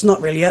 It's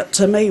not really up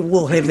to me.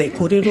 We'll have that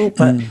kōrero,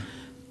 but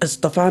it's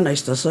the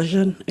whānau's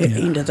decision at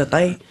the end of the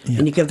day.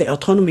 And you give that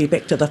autonomy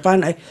back to the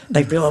whānau,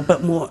 they feel a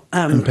bit more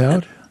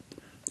empowered.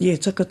 Yeah,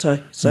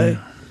 takatai. So,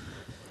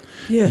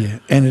 yeah.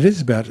 And it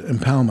is about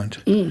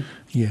empowerment.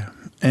 Yeah.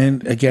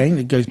 And again,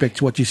 it goes back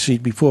to what you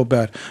said before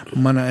about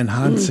mana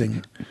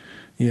enhancing.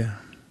 Yeah.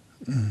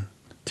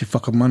 Te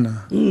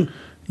whakamana.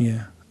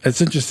 Yeah.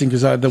 It's interesting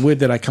because the word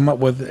that I come up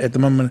with at the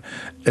moment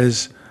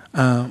is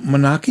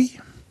manaki.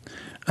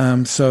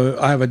 So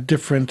I have a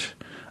different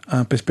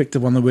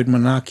perspective on the word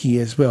manaki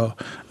as well.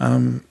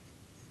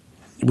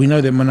 We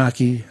know that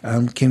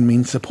manaki can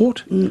mean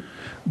support,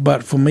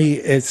 but for me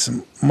it's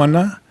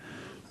mana.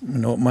 You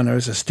know, mana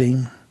is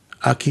esteem.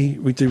 Aki,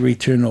 with the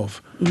return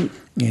of.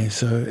 Yeah,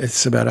 so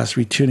it's about us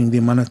returning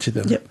their mana to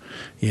them.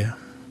 Yeah.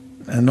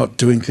 And not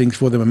doing things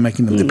for them and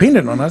making them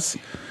dependent on us,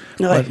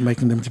 but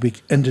making them to be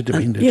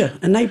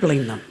interdependent.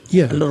 Enabling them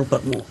a little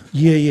bit more.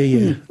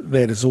 Yeah.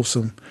 That is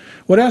awesome.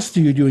 What else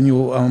do you do in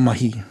your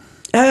mahi?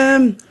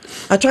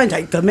 I try and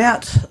take them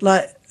out.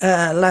 Like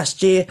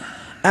last year,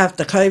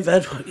 after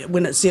COVID,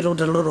 when it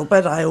settled a little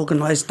bit, I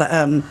organised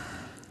a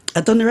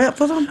dinner out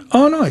for them.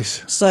 Oh,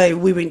 nice. So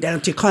we went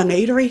down to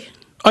Kainga Eatery.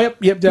 Oh,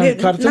 yep, down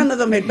Karatin. None of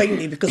them had been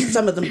there because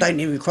some of them don't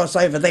even cross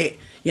over that,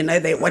 that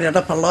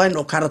Wairarapa line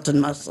or Karatin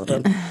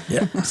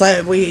Masaran.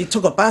 So we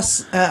took a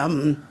bus.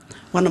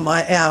 One of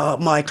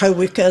my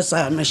co-workers,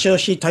 Michelle,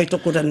 she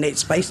took in that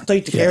space too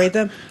to carry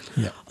them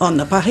on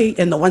the pahi,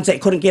 and the ones that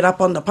couldn't get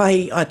up on the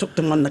pahi, I took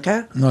them on the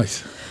car.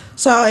 Nice.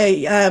 So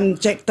I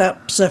jacked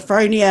up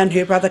Sophronia and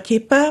her brother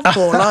Kepa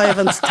for live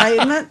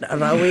entertainment.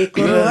 Rawe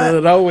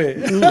kurua.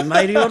 Rawe.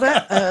 Mairi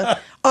ora.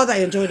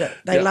 They enjoyed it.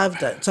 They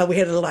loved it. So we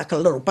had like a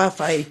little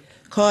buffet.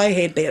 Kai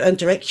had that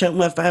interaction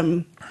with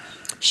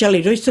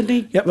Shelley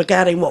recently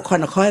regarding what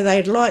kind of kai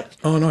they'd like.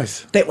 Oh,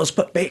 nice. That was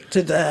put back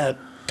to the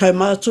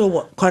kaumātua,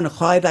 what kind of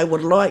kai they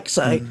would like.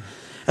 So,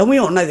 and we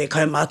all know that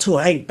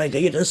kaumātua ain't big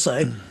eaters,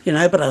 so, you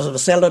know, a bit of a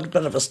salad, a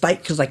bit of a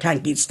steak, because they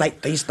can't get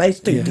steak these days,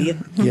 too dear.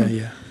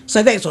 Yeah.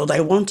 So that's all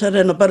they wanted,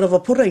 and a bit of a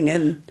pudding,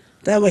 and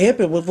they were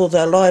happy with all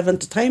the live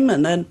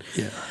entertainment. And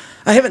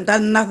I haven't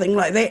done nothing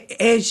like that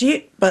as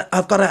yet, but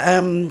I've got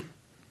a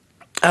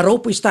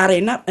ropi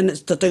starting up, and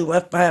it's to do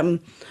with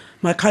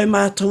my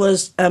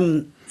kaumātua's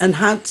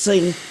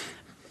enhancing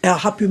our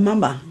hapu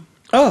mama.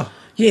 Oh,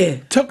 yeah.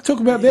 Talk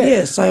about that.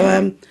 Yeah,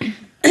 so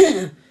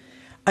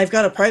I've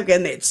got a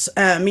program that's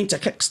meant to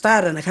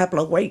kickstart in a couple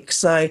of weeks.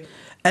 So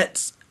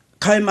it's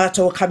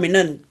kaumātua coming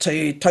in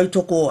to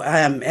tautoko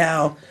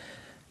our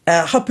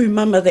hapu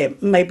mama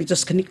that may be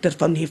disconnected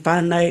from he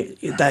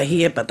whānau. They're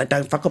here, but they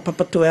don't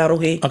whakapapa to our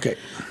rohe. Okay.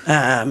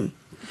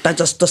 They're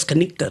just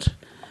disconnected.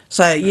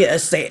 So, yeah,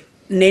 it's that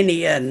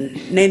nani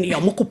o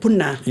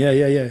mokopuna.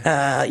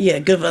 Yeah.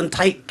 Give and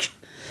take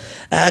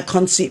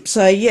concept.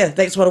 So, yeah,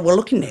 that's what we're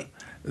looking at.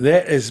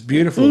 That is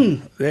beautiful.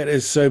 That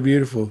is so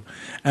beautiful.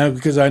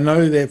 Because I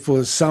know that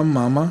for some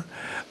mama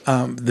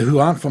who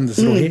aren't from the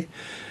rohe,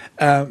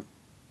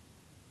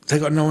 they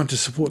got no one to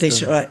support them.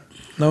 That's right.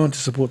 No one to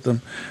support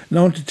them.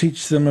 No one to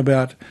teach them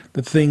about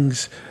the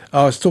things.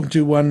 I was talking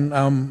to one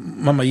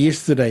mama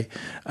yesterday,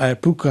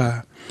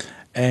 Puka,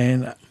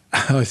 and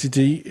I said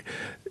to you,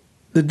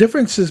 the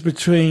differences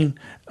between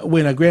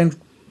when a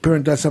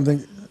grandparent does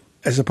something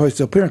as opposed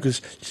to a parent,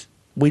 because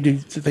we do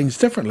things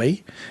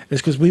differently,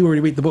 is because we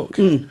already read the book.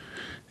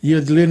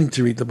 You're learning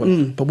to read the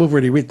book, but we've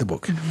already read the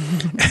book.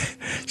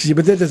 She said,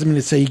 but that doesn't mean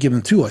to say you give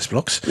them 2 ice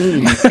blocks.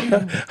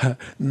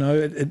 No,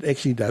 it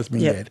actually does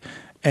mean that.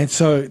 And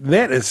so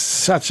that is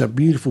such a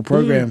beautiful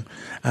program,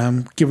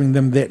 giving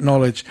them that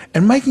knowledge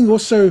and making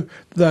also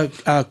the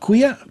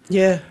kuia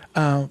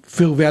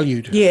feel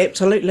valued. Yeah,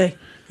 absolutely.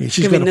 Yeah,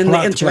 she's giving got a them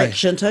part the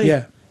interaction to play. too.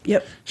 Yeah.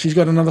 Yep. She's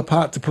got another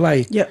part to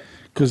play. Yep.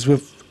 Because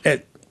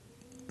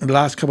in the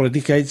last couple of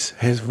decades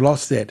has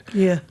lost that.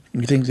 Yeah.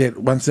 You think that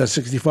once they're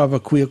 65 a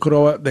kuia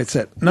koroa, that's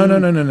it. No.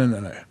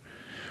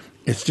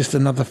 It's just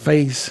another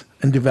phase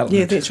in development.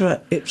 Yeah, that's right.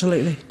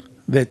 Absolutely.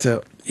 That's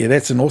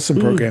an awesome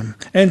program.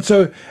 And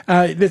so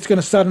that's going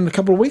to start in a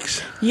couple of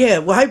weeks? Yeah,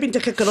 we're hoping to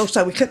kick it off.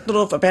 So we kicked it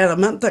off about a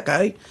month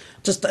ago,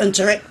 just to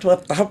interact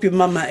with the hapu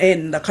mama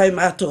and the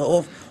kaumātua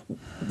of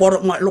what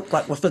it might look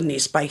like within their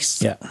space.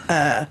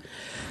 Yeah.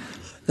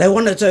 They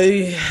want to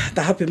do,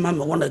 the hapu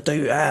mama want to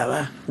do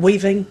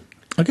weaving.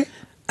 Okay.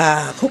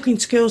 Cooking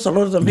skills. A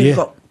lot of them have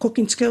got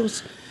cooking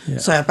skills. Yeah.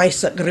 So a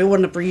basic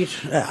rewana breed,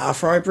 a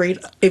fry breed,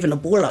 even a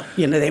boiler,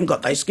 they haven't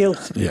got those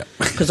skills. Yeah.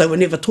 Because they were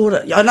never taught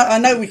it. I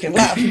know we can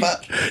laugh,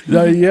 but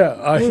no,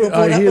 yeah, we were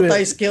brought up with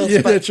those skills.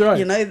 Yeah, but, that's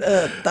right.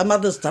 The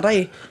mothers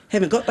today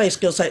haven't got those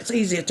skills, so it's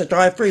easier to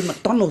drive through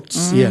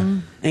McDonald's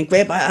and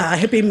grab a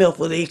Happy Meal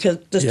for their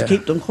kids just to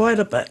keep them quiet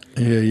a bit.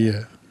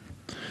 Yeah.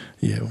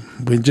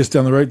 We're just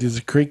down the road, there's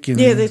a creek.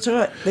 Yeah, that's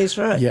right.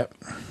 Yeah.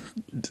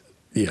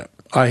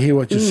 I hear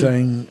what you're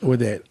saying with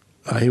that.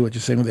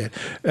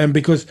 And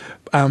because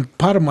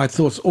part of my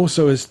thoughts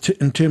also is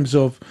in terms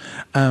of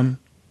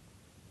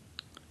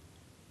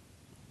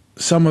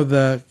some of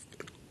the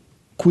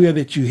kuia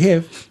that you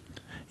have,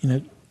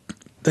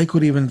 they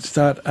could even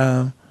start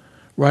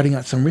writing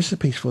out some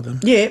recipes for them.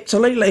 Yeah,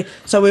 absolutely.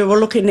 So we were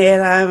looking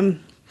at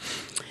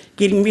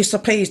getting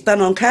recipes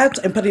done on cards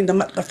and putting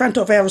them at the front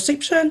of our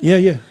reception.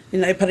 Yeah.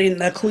 Putting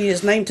the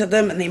kuia's name to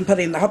them and then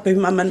putting the hapu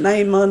mama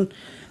name on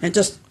and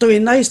just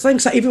doing those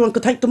things so everyone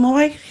could take them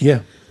away.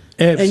 Yeah.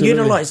 Absolutely. And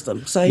utilise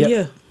them. So,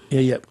 Yeah.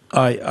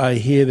 I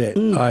hear that.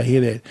 I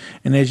hear that.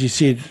 And as you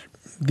said,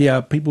 there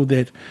are people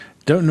that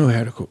don't know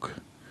how to cook.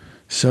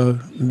 So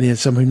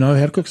there's some who know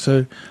how to cook.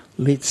 So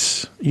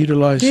let's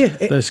utilise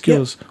those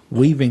skills,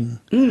 weaving,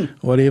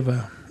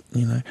 whatever,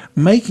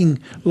 Making,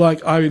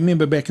 like I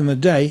remember back in the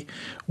day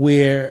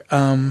where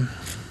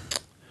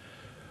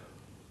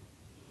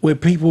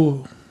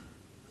people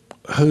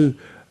who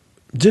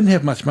didn't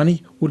have much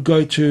money would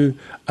go to,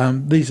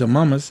 these are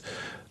mamas,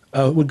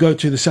 would go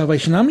to the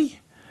Salvation Army,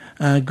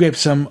 grab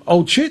some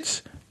old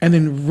shirts and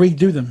then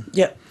redo them.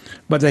 Yep.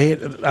 But they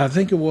had, I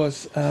think it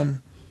was,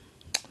 there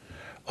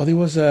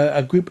was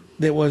a group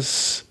that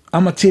was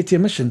Amatete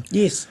Mission.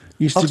 Yes.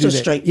 Used Oxford to do that.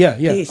 Street. Yeah,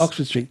 Yes.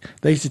 Oxford Street.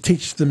 They used to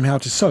teach them how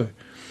to sew.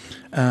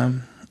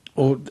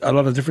 Or a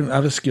lot of different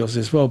other skills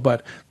as well,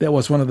 but that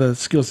was one of the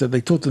skills that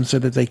they taught them so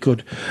that they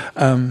could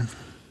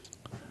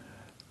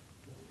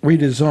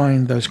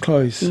redesign those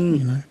clothes.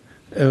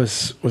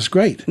 It was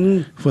great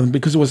for them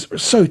because it was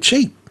so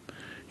cheap.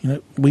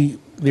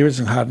 There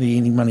isn't hardly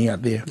any money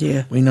out there.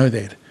 Yeah, we know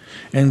that,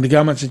 and the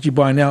garments that you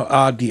buy now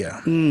are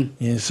dear.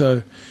 Yeah,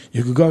 so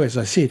you could go, as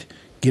I said,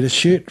 get a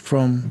shirt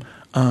from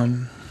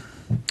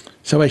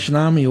Salvation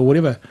Army or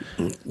whatever.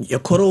 Your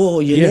koro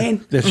or your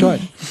nan. That's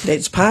right.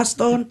 That's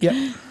passed on.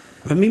 Yep.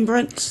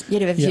 Remembrance.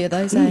 You'd have a few of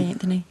those,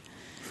 Anthony?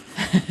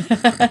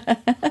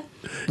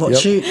 What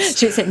shoots?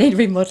 Shoots that need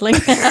remodelling.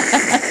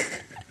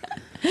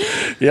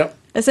 Yep.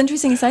 It's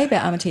interesting you say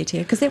about Amatete,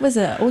 because that was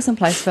an awesome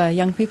place for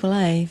young people,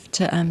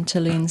 to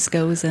learn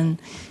skills, and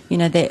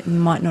that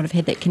might not have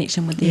had that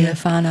connection with their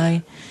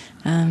whānau.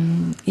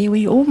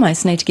 We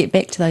almost need to get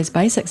back to those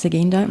basics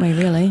again, don't we?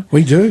 Really,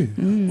 we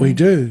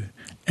do,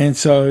 and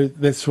so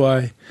that's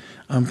why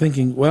I'm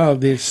thinking, wow,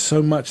 there's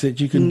so much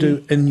that you can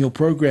do in your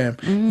program.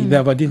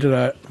 They've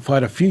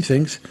identified a few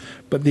things,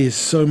 but there's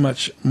so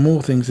much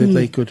more things that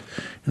they could,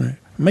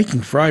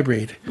 making fry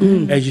bread,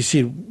 as you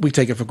said, we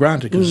take it for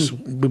granted because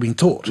we've been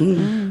taught.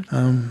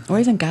 Or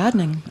even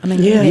gardening. I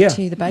mean, Yeah.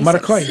 to the basics.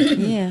 Marakai.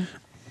 Yeah.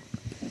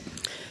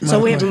 So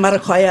we have a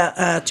marakaia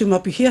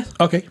tūmapu here.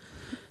 Okay.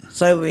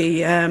 So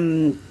we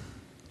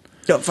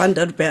got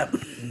funded about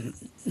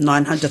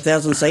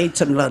 900,000 seeds,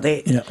 something like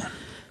that. Yeah.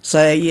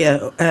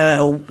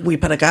 So we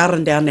put a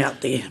garden down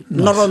out there.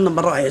 Nice. Not on the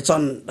marae, it's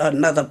on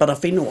another bit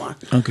of whenua.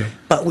 Okay.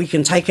 But we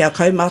can take our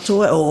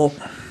kaumatua, or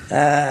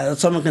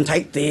someone can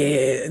take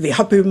their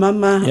hapu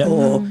mama,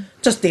 or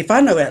just their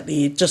whānau out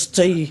there, just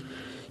to,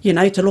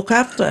 to look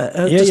after.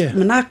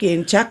 Manaaki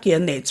and Tiaki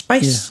in that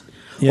space.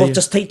 Or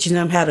just teaching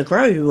them how to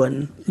grow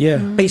and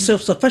be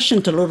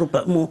self-sufficient a little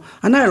bit more.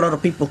 I know a lot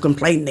of people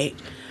complain that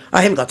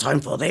I haven't got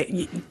time for that.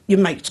 You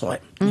make time.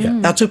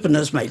 Our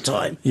tupunas make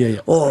time.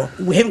 Or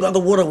we haven't got the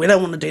water, we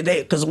don't want to do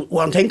that because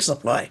we're on tank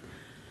supply.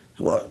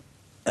 Well,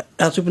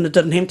 our tupuna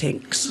didn't have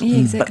tanks. Yeah,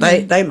 exactly.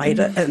 But they made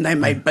it, and they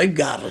made big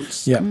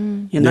gardens.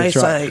 That's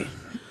right.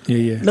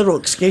 Little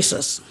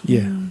excuses.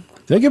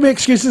 Don't give me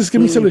excuses, give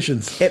me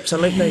solutions.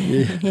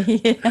 Absolutely.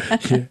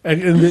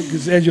 And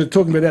as you're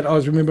talking about that, I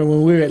was remembering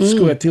when we were at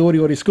school, at Te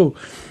Ori school,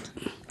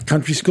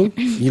 country school,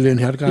 you learn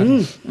how to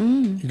garden.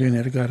 You learn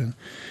how to garden.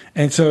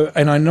 And so,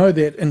 and I know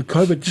that in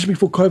COVID, just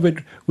before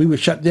COVID, we were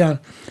shut down.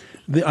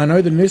 I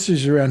know the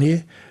nurseries around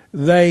here,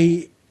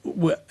 they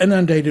were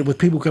inundated with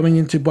people coming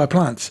in to buy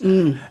plants.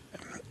 And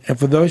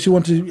for those who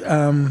want to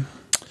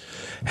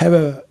have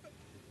a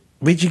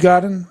veggie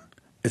garden,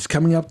 it's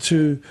coming up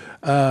to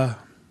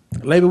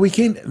Labour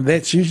weekend.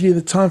 That's usually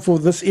the time for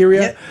this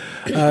area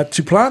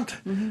to plant.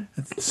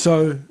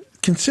 So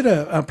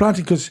consider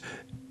planting, because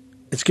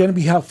it's going to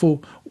be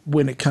helpful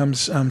when it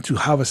comes to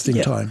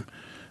harvesting time.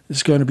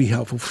 It's going to be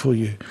helpful for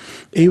you.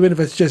 Even if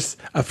it's just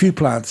a few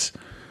plants,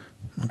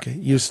 okay,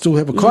 you still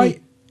have a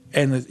kai,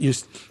 and you'll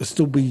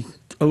still be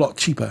a lot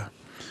cheaper.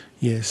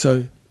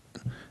 So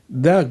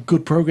they're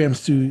good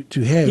programs to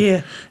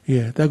have.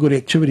 They're good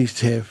activities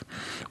to have.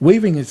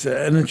 Weaving is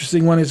an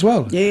interesting one as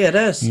well. Yeah, it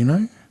is.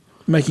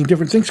 Making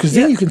different things, because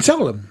then you can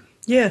sell them.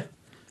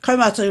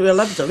 Kaumātua will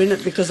love doing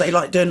it because they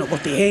like doing it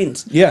with their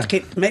hands. To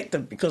keep them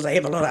active, because they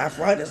have a lot of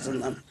arthritis in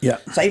them.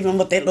 So even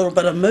with that little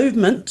bit of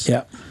movement,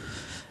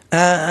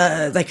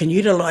 they can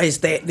utilise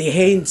their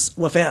hands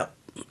without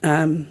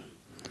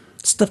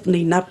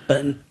stiffening up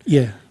and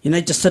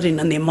just sitting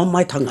in their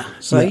mamaitanga.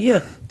 So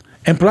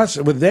And plus,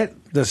 with that,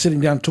 they're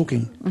sitting down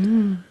talking.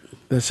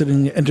 They're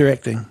sitting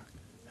interacting.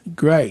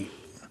 Great.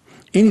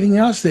 Anything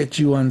else that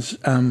you ones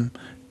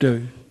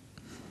do?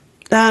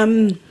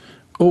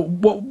 Or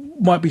what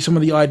might be some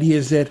of the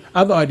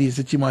other ideas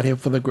that you might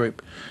have for the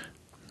group?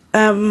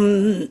 At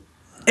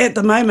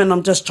the moment,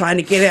 I'm just trying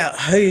to get out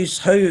who's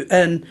who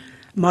in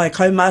my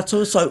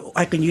kaumātua, so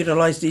I can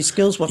utilise these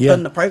skills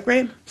within the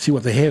program. See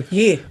what they have.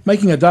 Yeah.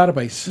 Making a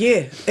database.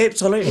 Yeah,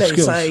 absolutely.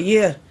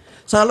 So,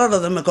 so a lot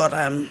of them have got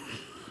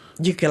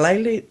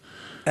ukulele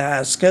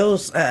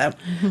skills.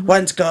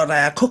 One's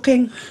got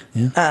cooking,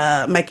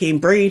 making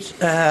bread,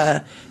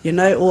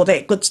 all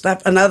that good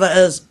stuff. Another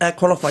is a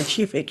qualified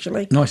chef,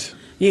 actually. Nice.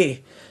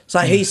 So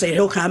he said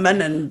he'll come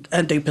in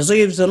and do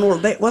preserves and all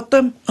of that with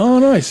them. Oh,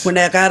 nice. When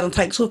our garden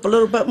takes off a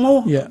little bit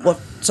more.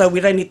 So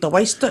we don't need to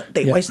waste it,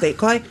 waste that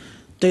kai.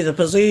 Do the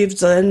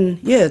preserves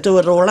and, do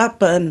it all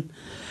up and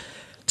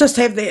just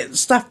have that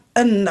stuff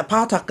in the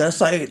pātaka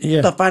so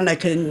the whānau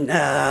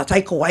can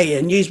take away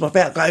and use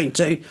without going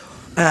to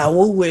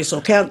Woolworths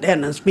or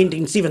Countdown and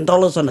spending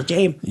 $7 on a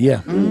jam.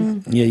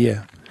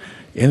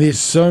 And there's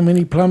so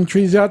many plum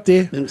trees out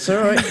there. That's all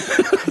right.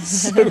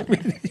 So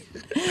many.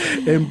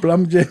 And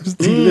plum jam's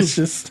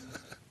delicious.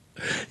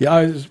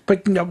 I was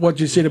picking up what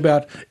you said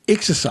about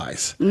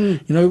exercise.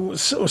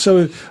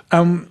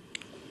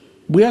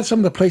 Where are some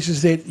of the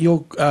places that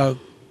your kuia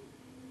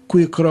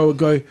koroa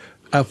go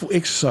for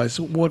exercise?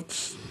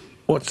 What's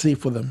there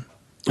for them?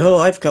 Oh,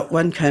 I've got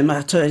one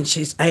kaumātua and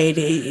she's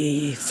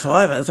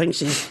 85. I think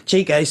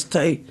she goes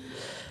to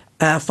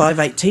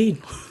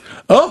 518.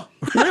 Oh,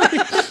 really?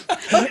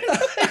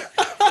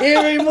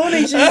 Every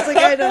morning she used to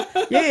go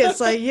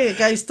to,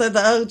 goes to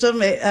the old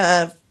gym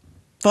at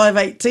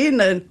 518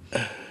 and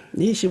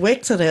she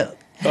whacks it out.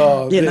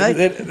 Oh,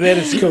 that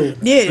is cool.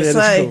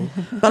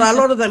 But a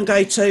lot of them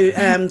go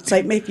to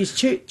St. Matthew's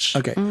Church.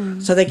 Okay.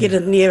 So they get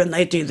in there and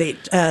they do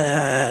that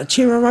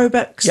chair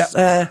aerobics.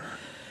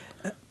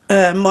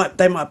 They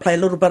might play a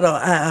little bit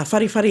of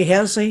whari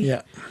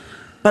housey.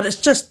 But it's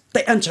just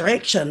the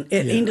interaction.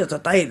 At the end of the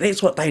day,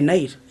 that's what they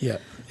need.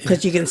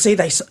 Because you can see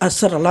they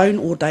sit alone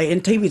all day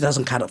and TV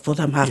doesn't cut it for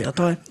them half the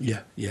time.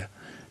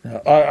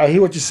 I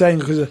hear what you're saying,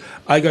 because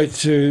I go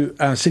to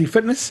City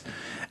Fitness,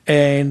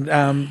 and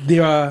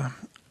there are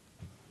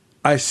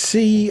I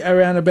see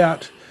around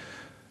about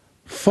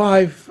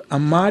 5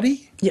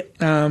 Māori, Yep.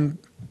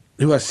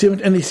 who are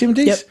in their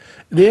 70s, Yep.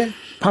 there,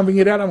 pumping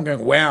it out. I'm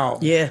going, wow,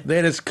 Yeah.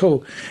 that is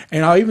cool.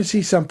 And I even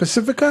see some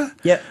Pacifica,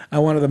 Yep.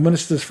 one of the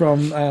ministers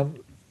from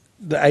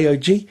the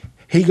AOG,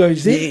 he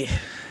goes there. Yeah.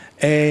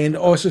 And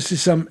also see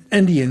some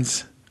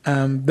Indians,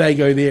 they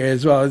go there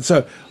as well. And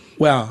so,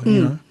 wow,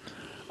 you know,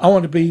 I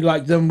want to be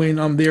like them when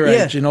I'm their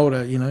Yeah. age and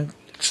older, you know,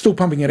 still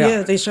pumping it out.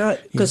 Yeah, that's right.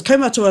 Because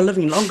kaumatu are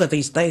living longer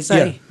these days,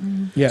 eh?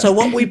 Yeah. So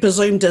what we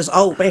presumed as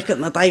old back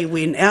in the day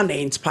when our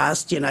nans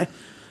passed, you know,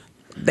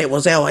 that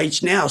was our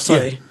age now. So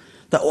Yeah.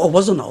 that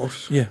wasn't old.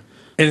 Yeah.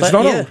 And it's But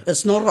not yeah, old.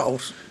 it's not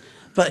old.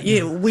 But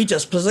yeah, we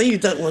just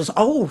perceived it was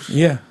old.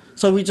 Yeah.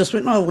 So we just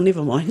went, oh, well,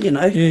 never mind, you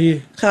know. Yeah, yeah.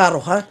 Ka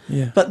aroha.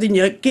 Yeah. But then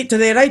you get to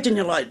that age and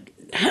you're like,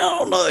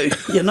 hell no,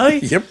 you know.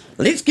 Yep.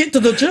 Let's get to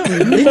the gym.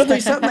 Let's do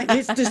something.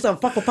 Let's do some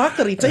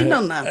whakapakari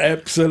tinana.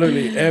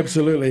 Absolutely,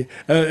 absolutely.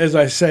 As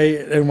I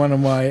say in one of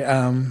my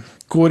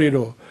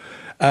kōrero,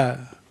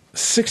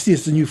 60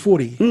 is the new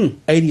 40,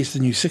 80 is the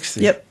new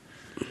 60. Yep.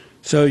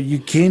 So you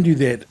can do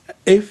that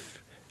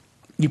if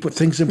you put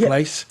things in Yep.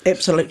 place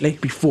Absolutely.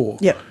 before.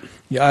 Yep.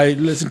 Yeah, I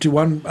listened to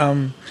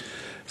one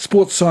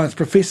sports science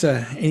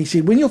professor, and he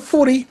said, when you're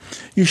 40,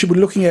 you should be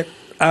looking at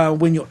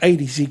when you're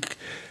 80. He said,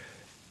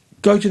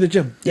 go to the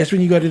gym. That's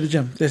when you go to the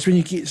gym. That's when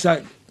you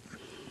start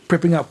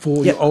prepping up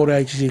for Yep. your old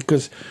age. He said,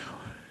 because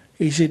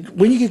he said,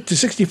 when you get to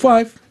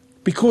 65,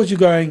 because you're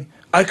going,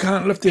 I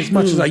can't lift as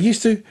much as I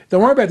used to,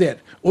 don't worry about that.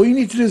 All you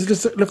need to do is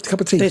just lift a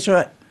cup of tea. That's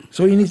right. That's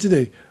all you need to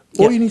do.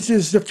 All Yep. you need to do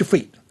is lift your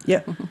feet.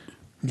 Yep.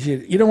 He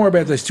said, you don't worry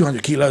about those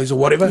 200 kilos or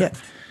whatever. Yep.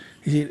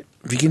 He said,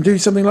 if you can do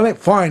something like that,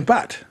 fine.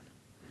 But,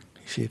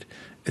 he said,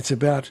 it's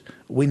about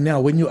when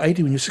you're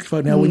 80, when you're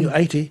 65, now when you're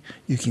 80,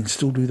 you can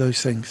still do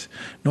those things.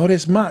 Not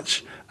as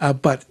much,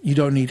 but you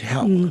don't need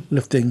help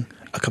lifting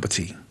a cup of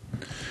tea.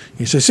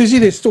 Yeah, so, Susie,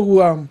 there's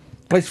still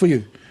place for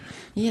you.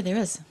 Yeah, there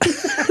is.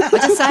 I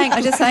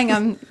was just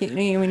saying, you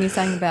know, when you're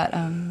saying about,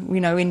 you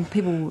know, when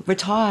people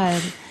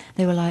retired,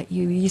 they were like,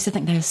 you used to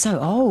think they were so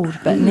old,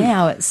 but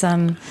now it's,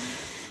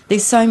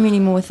 there's so many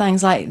more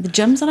things. Like the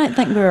gyms, I don't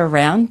think were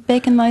around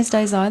back in those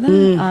days either.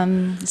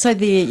 So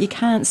you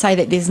can't say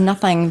that there's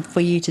nothing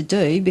for you to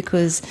do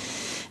because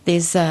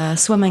there's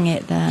swimming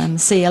at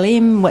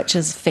CLM, which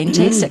is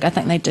fantastic. I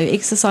think they do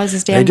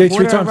exercises down They do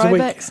 3 water times a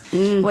week.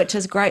 aerobics, which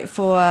is great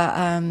for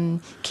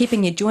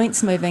keeping your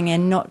joints moving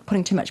and not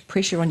putting too much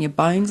pressure on your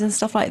bones and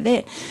stuff like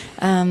that.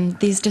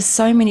 There's just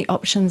so many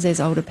options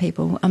as older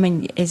people. I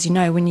mean, as you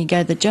know, when you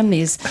go to the gym,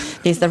 there's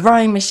the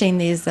rowing machine,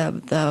 there's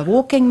the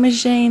walking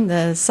machine,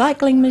 the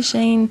cycling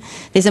machine.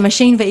 There's a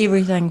machine for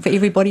everything, for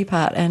every body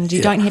part, and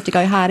you don't have to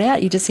go hard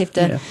out. You just have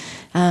to,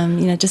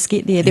 you know, just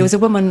get there. There was a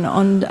woman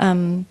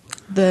on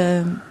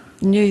the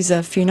news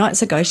a few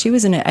nights ago. She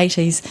was in her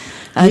 80s.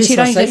 Yes, She'd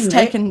I've only just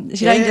seen that.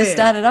 she'd only just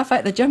started off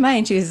at the gym,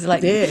 and she was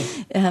like,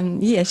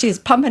 she was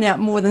pumping out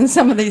more than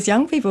some of these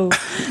young people.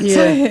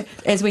 So,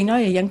 as we know,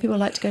 young people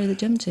like to go to the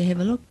gym to have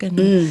a look and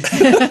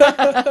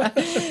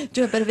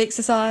do a bit of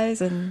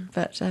exercise.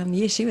 But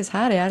she was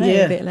hard out,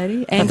 that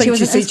lady. And I think she was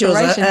she an said she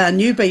was inspiration. a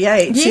newbie,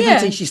 At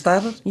 70 she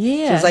started.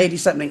 Yeah. She was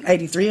 80-something,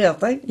 83, I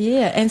think.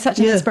 Yeah, and such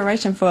an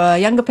inspiration for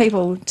younger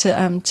people to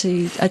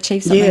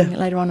achieve something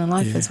later on in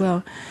life as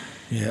well.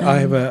 Yeah, I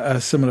have a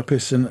similar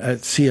person at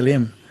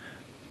CLM,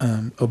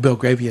 or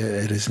Belgravia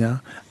it is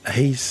now.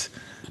 He's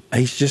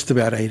just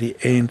about 80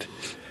 and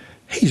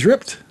he's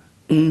ripped.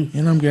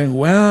 And I'm going,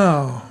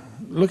 wow,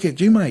 look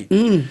at you, mate.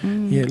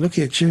 Yeah, look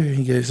at you.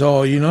 He goes,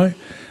 oh, you know,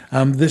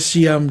 this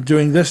year I'm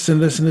doing this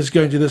and this and this,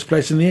 going to this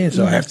place and there,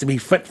 so I have to be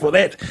fit for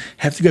that,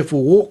 have to go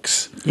for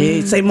walks. Yeah,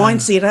 it's a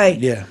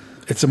mindset, Yeah,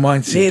 it's a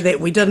mindset. Yeah, that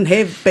we didn't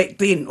have back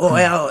then, or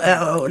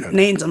our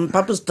nans and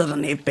papas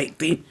didn't have back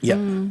then. Yeah.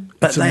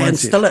 But It's a they mindset.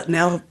 instill it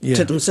now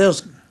to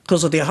themselves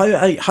because of their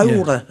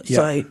hauora. Yeah.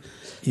 So,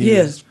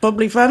 it's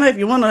probably fun if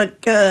you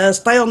want to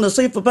stay on the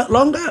surf a bit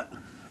longer.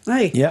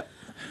 Hey, Yeah.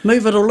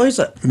 move it or lose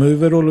it.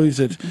 Move it or lose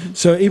it.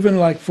 So even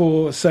like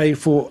for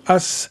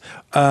us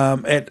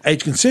at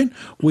Age Concern,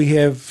 we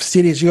have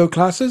Steady As You Go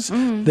classes.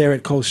 They're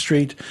at Cole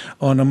Street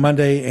on a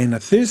Monday and a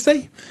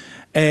Thursday.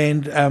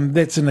 And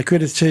that's an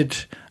accredited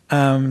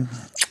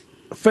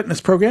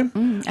fitness program.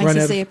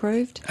 ACC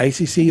approved.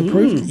 ACC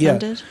approved, yeah.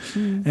 Funded.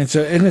 And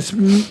so, and it's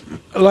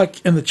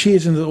like in the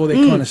chairs and all that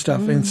kind of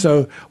stuff. And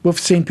so we've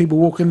seen people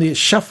walk in there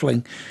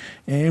shuffling.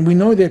 And we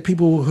know that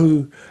people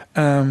who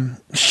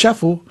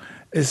shuffle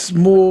is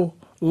more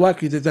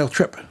likely that they'll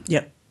trip,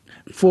 Yep.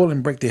 fall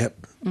and break their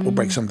hip or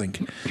break something.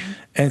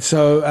 And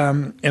so,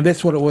 and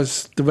that's what it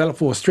was developed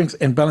for, strength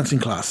and balancing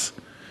class.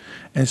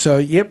 And so,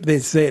 yep,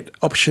 there's that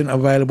option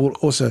available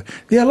also.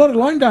 There are a lot of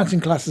line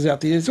dancing classes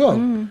out there as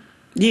well.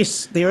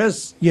 Yes, there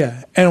is.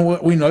 Yeah, and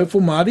what we know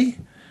for Māori,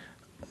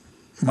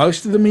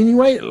 most of them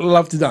anyway,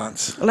 love to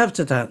dance. I love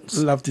to dance.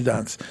 Love to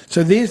dance.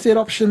 So there's that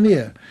option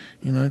there.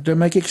 You know, don't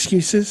make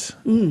excuses.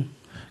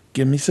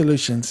 Give me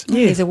solutions.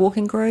 Yeah. There's a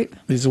walking group.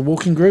 There's a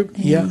walking group.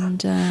 Yeah.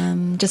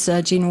 And just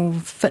a general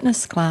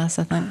fitness class,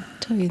 I think,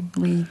 too.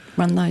 We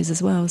run those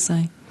as well,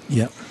 so...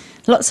 Yeah.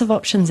 lots of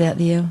options out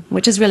there,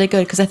 which is really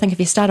good, because I think if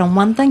you start on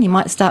one thing, you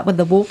might start with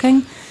the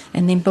walking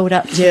and then build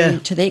up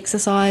to the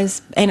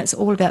exercise, and it's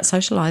all about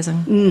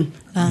socialising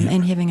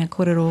and having a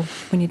korero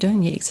when you're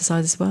doing your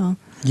exercise as well.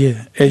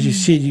 Yeah, as you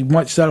said, you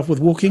might start off with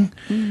walking,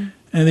 and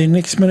then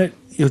next minute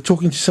you're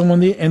talking to someone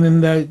there, and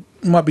then they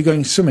might be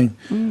going swimming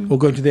or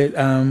going to that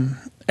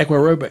aqua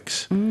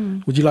aerobics.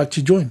 Would you like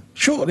to join?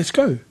 Sure, let's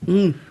go.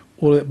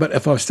 But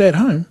if I stay at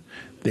home,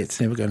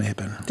 that's never going to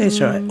happen. That's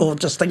right. Or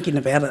just thinking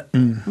about it.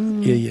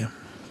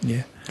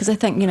 Yeah. Because I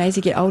think, as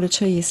you get older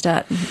too, you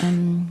start,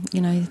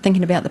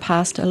 thinking about the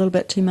past a little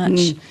bit too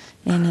much,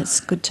 and it's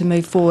good to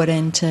move forward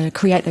and to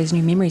create those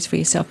new memories for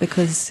yourself,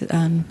 because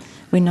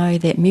we know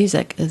that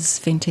music is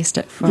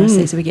fantastic for us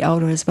as we get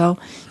older as well.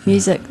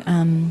 Music,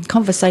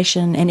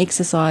 conversation and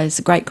exercise,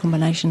 a great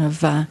combination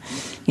of,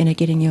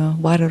 getting your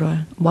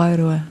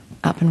wairua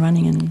up and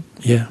running and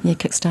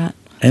kickstart.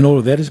 And all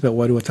of that is about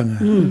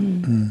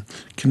wairuatanga.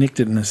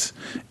 Connectedness.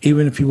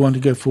 Even if you want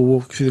to go for a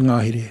walk through the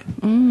ngahere,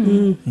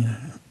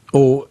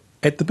 or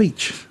at the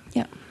beach.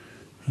 Yeah.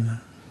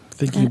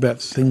 Thinking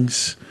about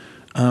things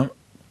of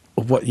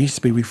what used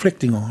to be,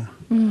 reflecting on.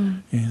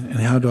 And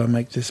how do I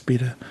make this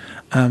better?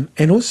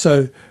 And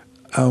also,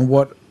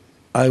 what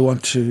I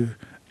want to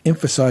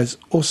emphasise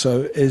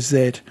also is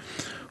that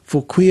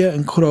for queer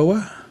and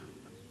koroa,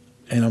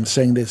 and I'm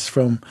saying this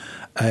from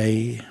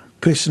a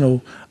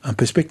personal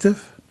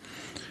perspective,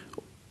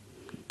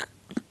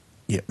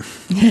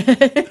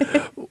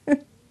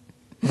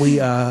 we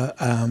are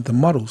the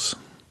models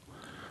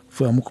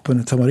for our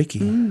mokopuna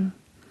tamariki.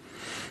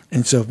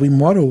 And so if we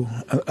model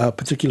a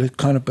particular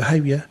kind of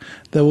behaviour,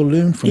 they will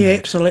learn from that. Yeah,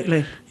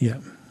 absolutely. Yeah.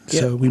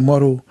 So we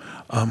model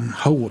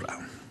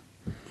hauora.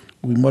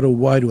 We model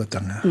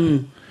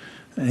wairuatanga.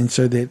 And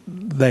so that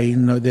they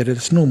know that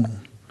it's normal.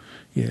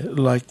 Yeah,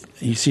 like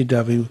you said,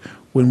 Davi,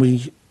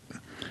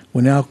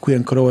 when our queer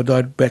and koroa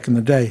died back in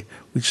the day,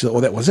 we said,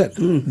 that was it.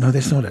 No,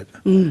 that's not it.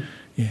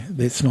 Yeah,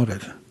 that's not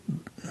it.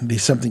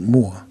 There's something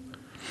more.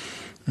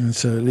 And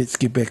so let's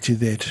get back to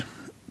that.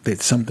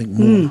 That's something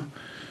more.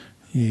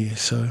 Yeah,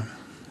 so,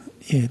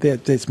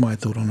 that's my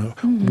thought on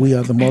it. We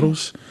are the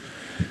models.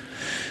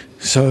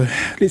 So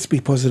let's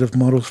be positive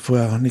models for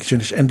our next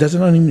generation. And it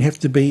doesn't even have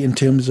to be in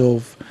terms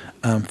of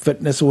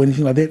fitness or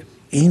anything like that.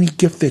 Any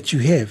gift that you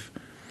have,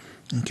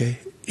 okay,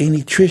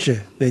 any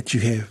treasure that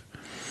you have.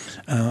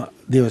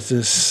 There was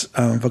this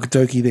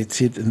whakatauki that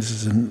said, and this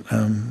is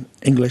in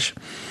English,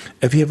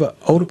 if you have an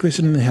older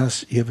person in the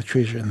house, you have a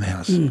treasure in the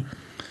house.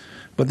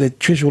 But that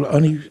treasure will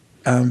only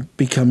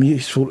become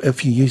useful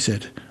if you use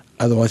it.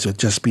 Otherwise, it'll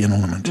just be an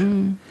ornament.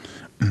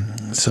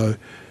 So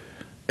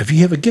if you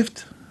have a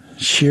gift,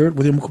 share it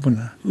with your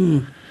mokopuna.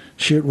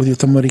 Share it with your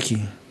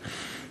tamariki.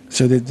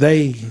 So that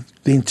they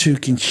then too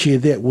can share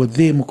that with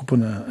their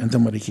mokopuna and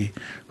tamariki,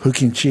 who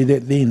can share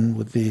that then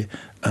with their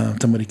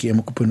tamariki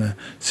and mokopuna,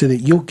 so that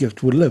your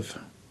gift will live.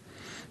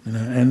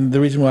 And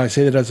the reason why I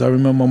say that is I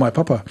remember my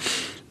papa,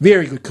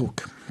 very good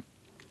cook,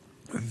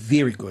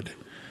 very good.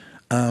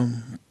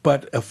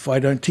 But if I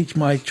don't teach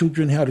my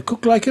children how to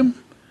cook like him,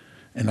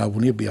 and I will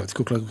never be able to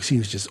cook like him because he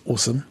was just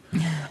awesome,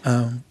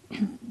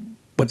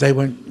 but they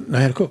won't know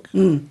how to cook,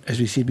 as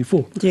we said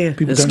before. Yeah,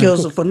 People the don't know how to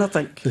skills are cook. for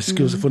nothing. The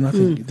skills are for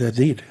nothing. They're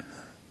dead.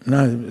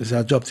 No, it's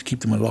our job to keep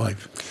them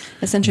alive.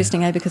 It's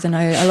interesting, because I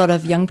know a lot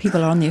of young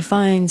people are on their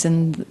phones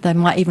and they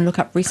might even look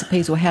up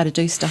recipes or how to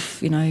do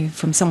stuff,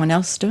 from someone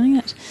else doing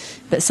it.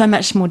 But so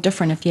much more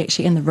different if you're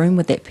actually in the room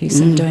with that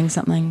person doing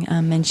something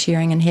and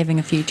sharing and having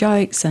a few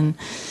jokes and,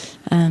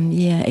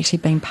 actually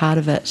being part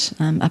of it,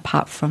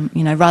 apart from,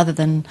 rather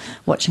than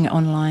watching it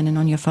online and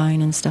on your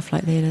phone and stuff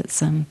like that. It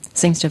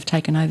seems to have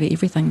taken over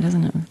everything,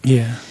 doesn't it?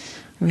 Yeah.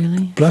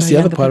 Really. Plus, the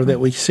other part of people. that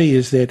we see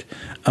is that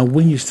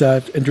when you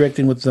start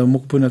interacting with the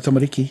mokopuna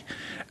tamariki,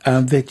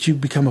 that you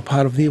become a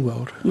part of their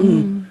world,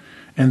 and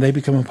they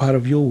become a part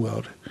of your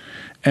world,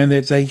 and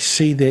that they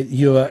see that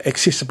you are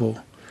accessible.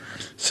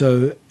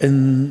 So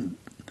in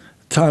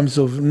times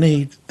of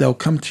need, they'll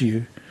come to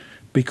you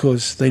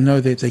because they know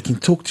that they can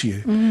talk to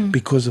you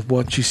because of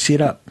what you set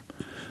up,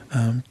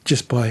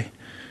 just by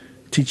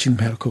teaching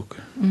them how to cook.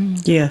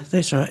 Yeah,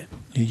 that's right.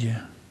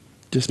 Yeah.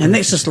 And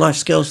that's just life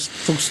skills,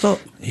 full stop.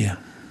 Yeah.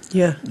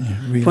 Yeah.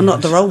 Really If we're not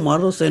is. the role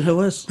models, then who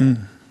is?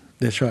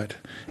 That's right.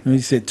 And we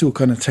said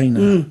tuakana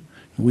teina.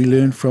 We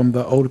learn from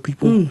the older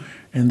people,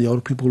 and the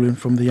older people learn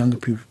from the younger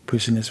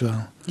person as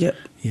well. Yep.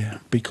 Yeah,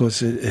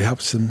 because it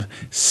helps them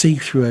see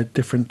through a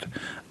different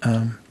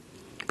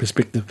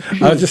perspective.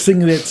 I was just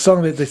singing that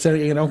song that they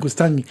sang in Uncle's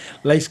Tangi,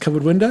 Lace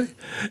Covered Window.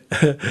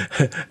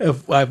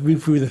 If I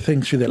read through the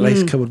thing through that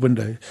lace covered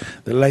window,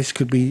 the lace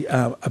could be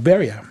a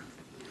barrier,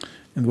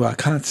 and where I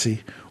can't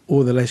see,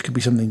 or the lace could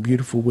be something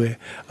beautiful where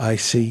I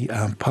see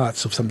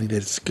parts of something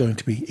that's going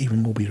to be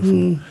even more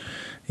beautiful.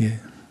 Yeah,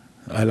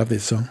 I love that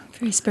song.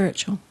 Very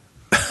spiritual.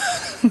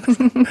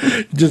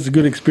 Just a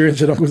good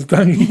experience at Uncle's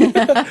Tangi,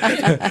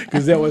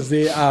 because that was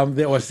their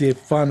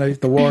whānau,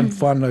 the Warren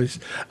whānau's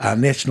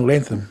national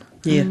anthem.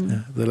 Yeah.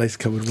 The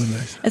lace-covered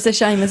windows. It's a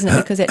shame, isn't it?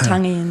 Because at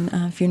tangi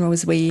and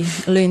funerals, we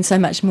learn so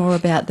much more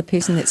about the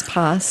person that's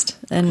passed,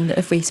 and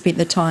if we spent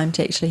the time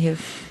to actually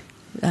have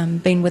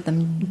been with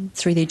them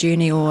through their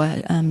journey or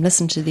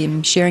listen to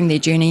them sharing their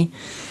journey,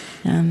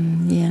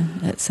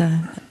 it's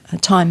a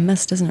time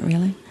missed, isn't it?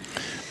 Really,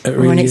 It or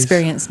really an is.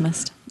 experience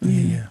missed.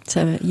 Yeah.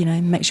 So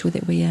make sure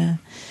that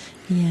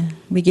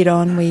we get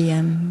on,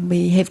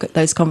 we have got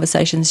those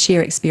conversations,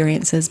 share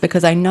experiences,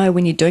 because I know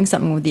when you're doing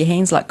something with your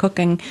hands like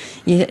cooking,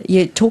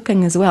 you're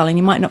talking as well, and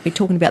you might not be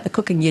talking about the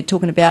cooking, you're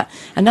talking about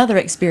another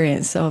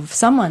experience of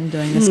someone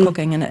doing this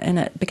cooking, and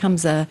it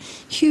becomes a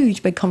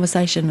huge, big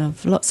conversation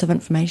of lots of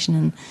information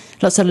and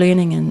lots of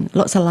learning and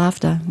lots of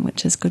laughter,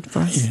 which is good for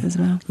us as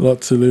well.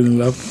 Lots of learning,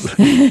 love.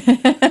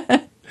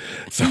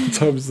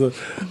 Sometimes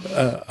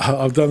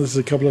I've done this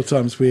a couple of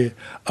times where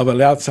I've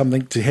allowed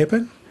something to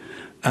happen.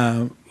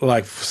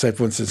 Like, say,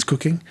 for instance,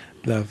 cooking.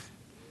 We're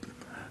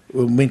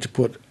meant to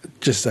put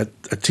just a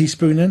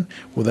teaspoon in,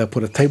 or they'll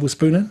put a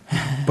tablespoon in,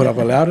 but I've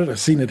allowed it. I've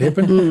seen it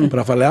happen, but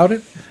I've allowed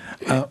it,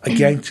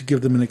 again, to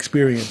give them an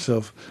experience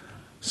of,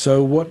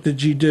 so what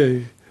did you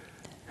do?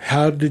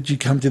 How did you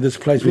come to this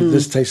place where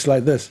this tastes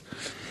like this?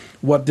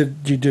 What did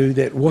you do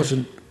that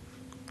wasn't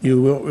you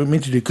were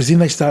meant to do? Because then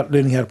they start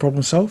learning how to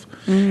problem solve,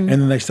 and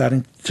then they're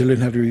starting to learn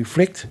how to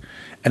reflect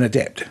and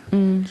adapt.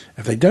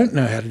 If they don't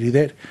know how to do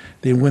that,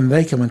 then when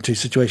they come into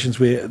situations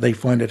where they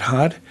find it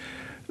hard,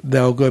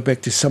 they'll go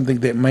back to something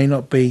that may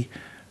not be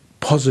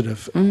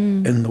positive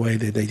in the way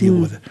that they deal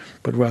with it,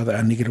 but rather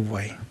a negative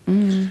way.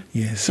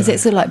 Yeah, so Is that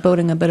sort of like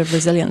building a bit of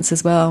resilience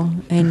as well,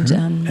 and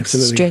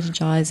Absolutely.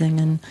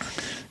 strategizing and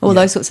all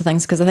those sorts of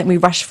things? Because I think we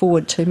rush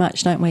forward too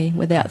much, don't we,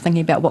 without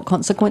thinking about what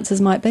consequences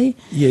might be.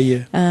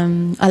 Yeah.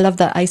 I love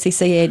that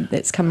ACC ad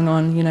that's coming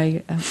on. You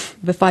know,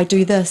 if I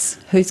do this,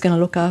 who's going to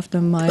look after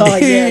my? Oh,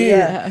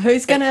 yeah.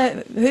 Who's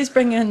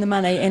bringing in the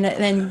money? And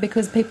then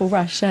because people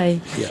rush, Yeah.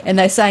 and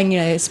they're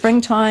saying,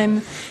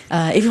 springtime,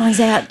 everyone's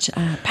out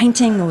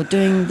painting or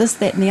doing this,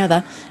 that, and the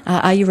other.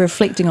 Are you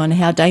reflecting on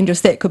how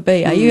dangerous that could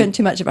be? Are you in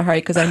too much of a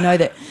hurry? Because I know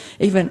that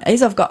even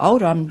as I've got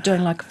older, I'm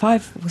doing like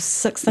 5 or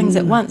 6 things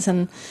at once,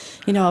 and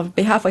I'll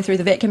be halfway through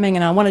the vacuuming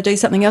and I want to do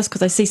something else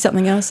because I see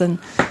something else, and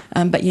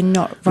but you're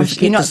not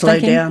rushing. You're not slow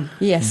thinking. down.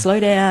 Yeah, slow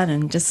down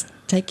and just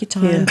take your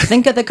time.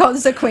 Think of the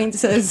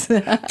consequences.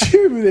 Do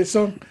you remember that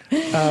song,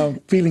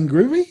 Feeling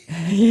Groovy?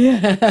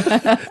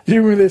 Yeah. Do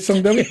you remember that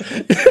song, Davi?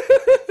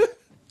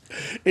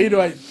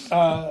 Anyway,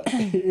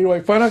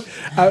 whānau.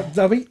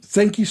 Davi,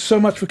 thank you so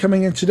much for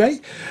coming in today.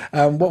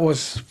 What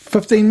was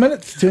 15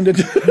 minutes turned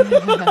into...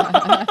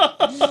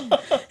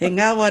 E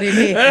ngā wari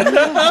me.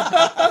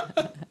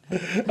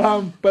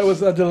 But it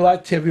was a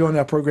delight to have you on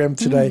our program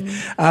today.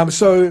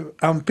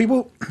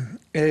 People,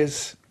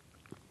 as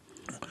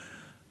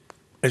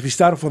we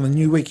start off on the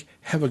new week,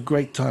 have a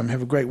great time,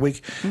 have a great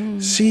week.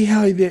 See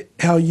how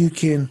you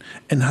can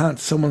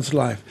enhance someone's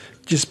life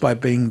just by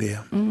being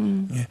there.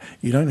 Yeah,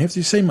 you don't have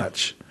to say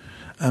much,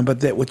 but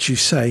that what you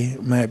say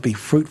may be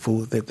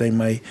fruitful, that they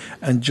may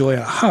enjoy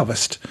a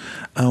harvest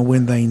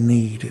when they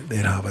need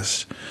that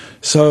harvest.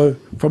 So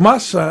from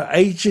us,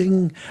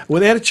 Aging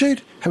with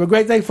Attitude, have a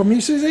great day from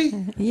you, Susie.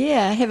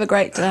 Yeah, have a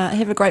great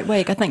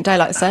week. I think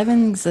daylight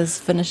savings is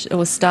finished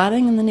or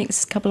starting in the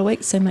next couple of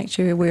weeks, so make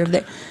sure you're aware of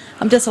that.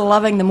 I'm just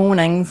loving the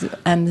mornings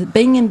and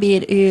being in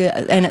bed early,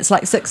 and it's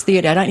like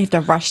 6:30. I don't have to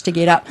rush to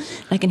get up.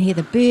 I can hear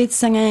the birds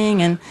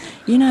singing, and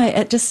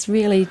it just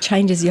really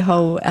changes your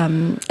whole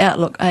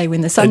outlook.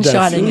 When the sun's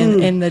shining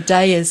and the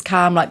day is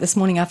calm, like this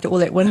morning after all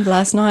that wind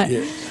last night.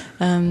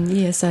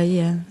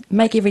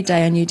 Make every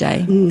day a new day.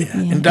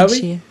 And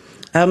Davi?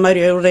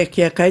 Mauri ore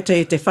kia kaita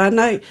I te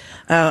whānau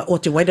o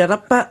te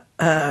Wairarapa.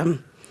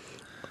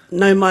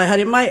 Nau mai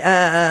haere mai,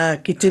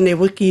 ki tēnei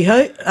wiki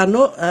hau,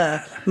 anō,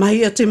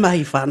 mahi a te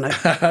mahi whānau.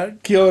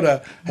 Kia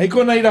ora. Hei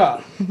konei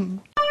rā.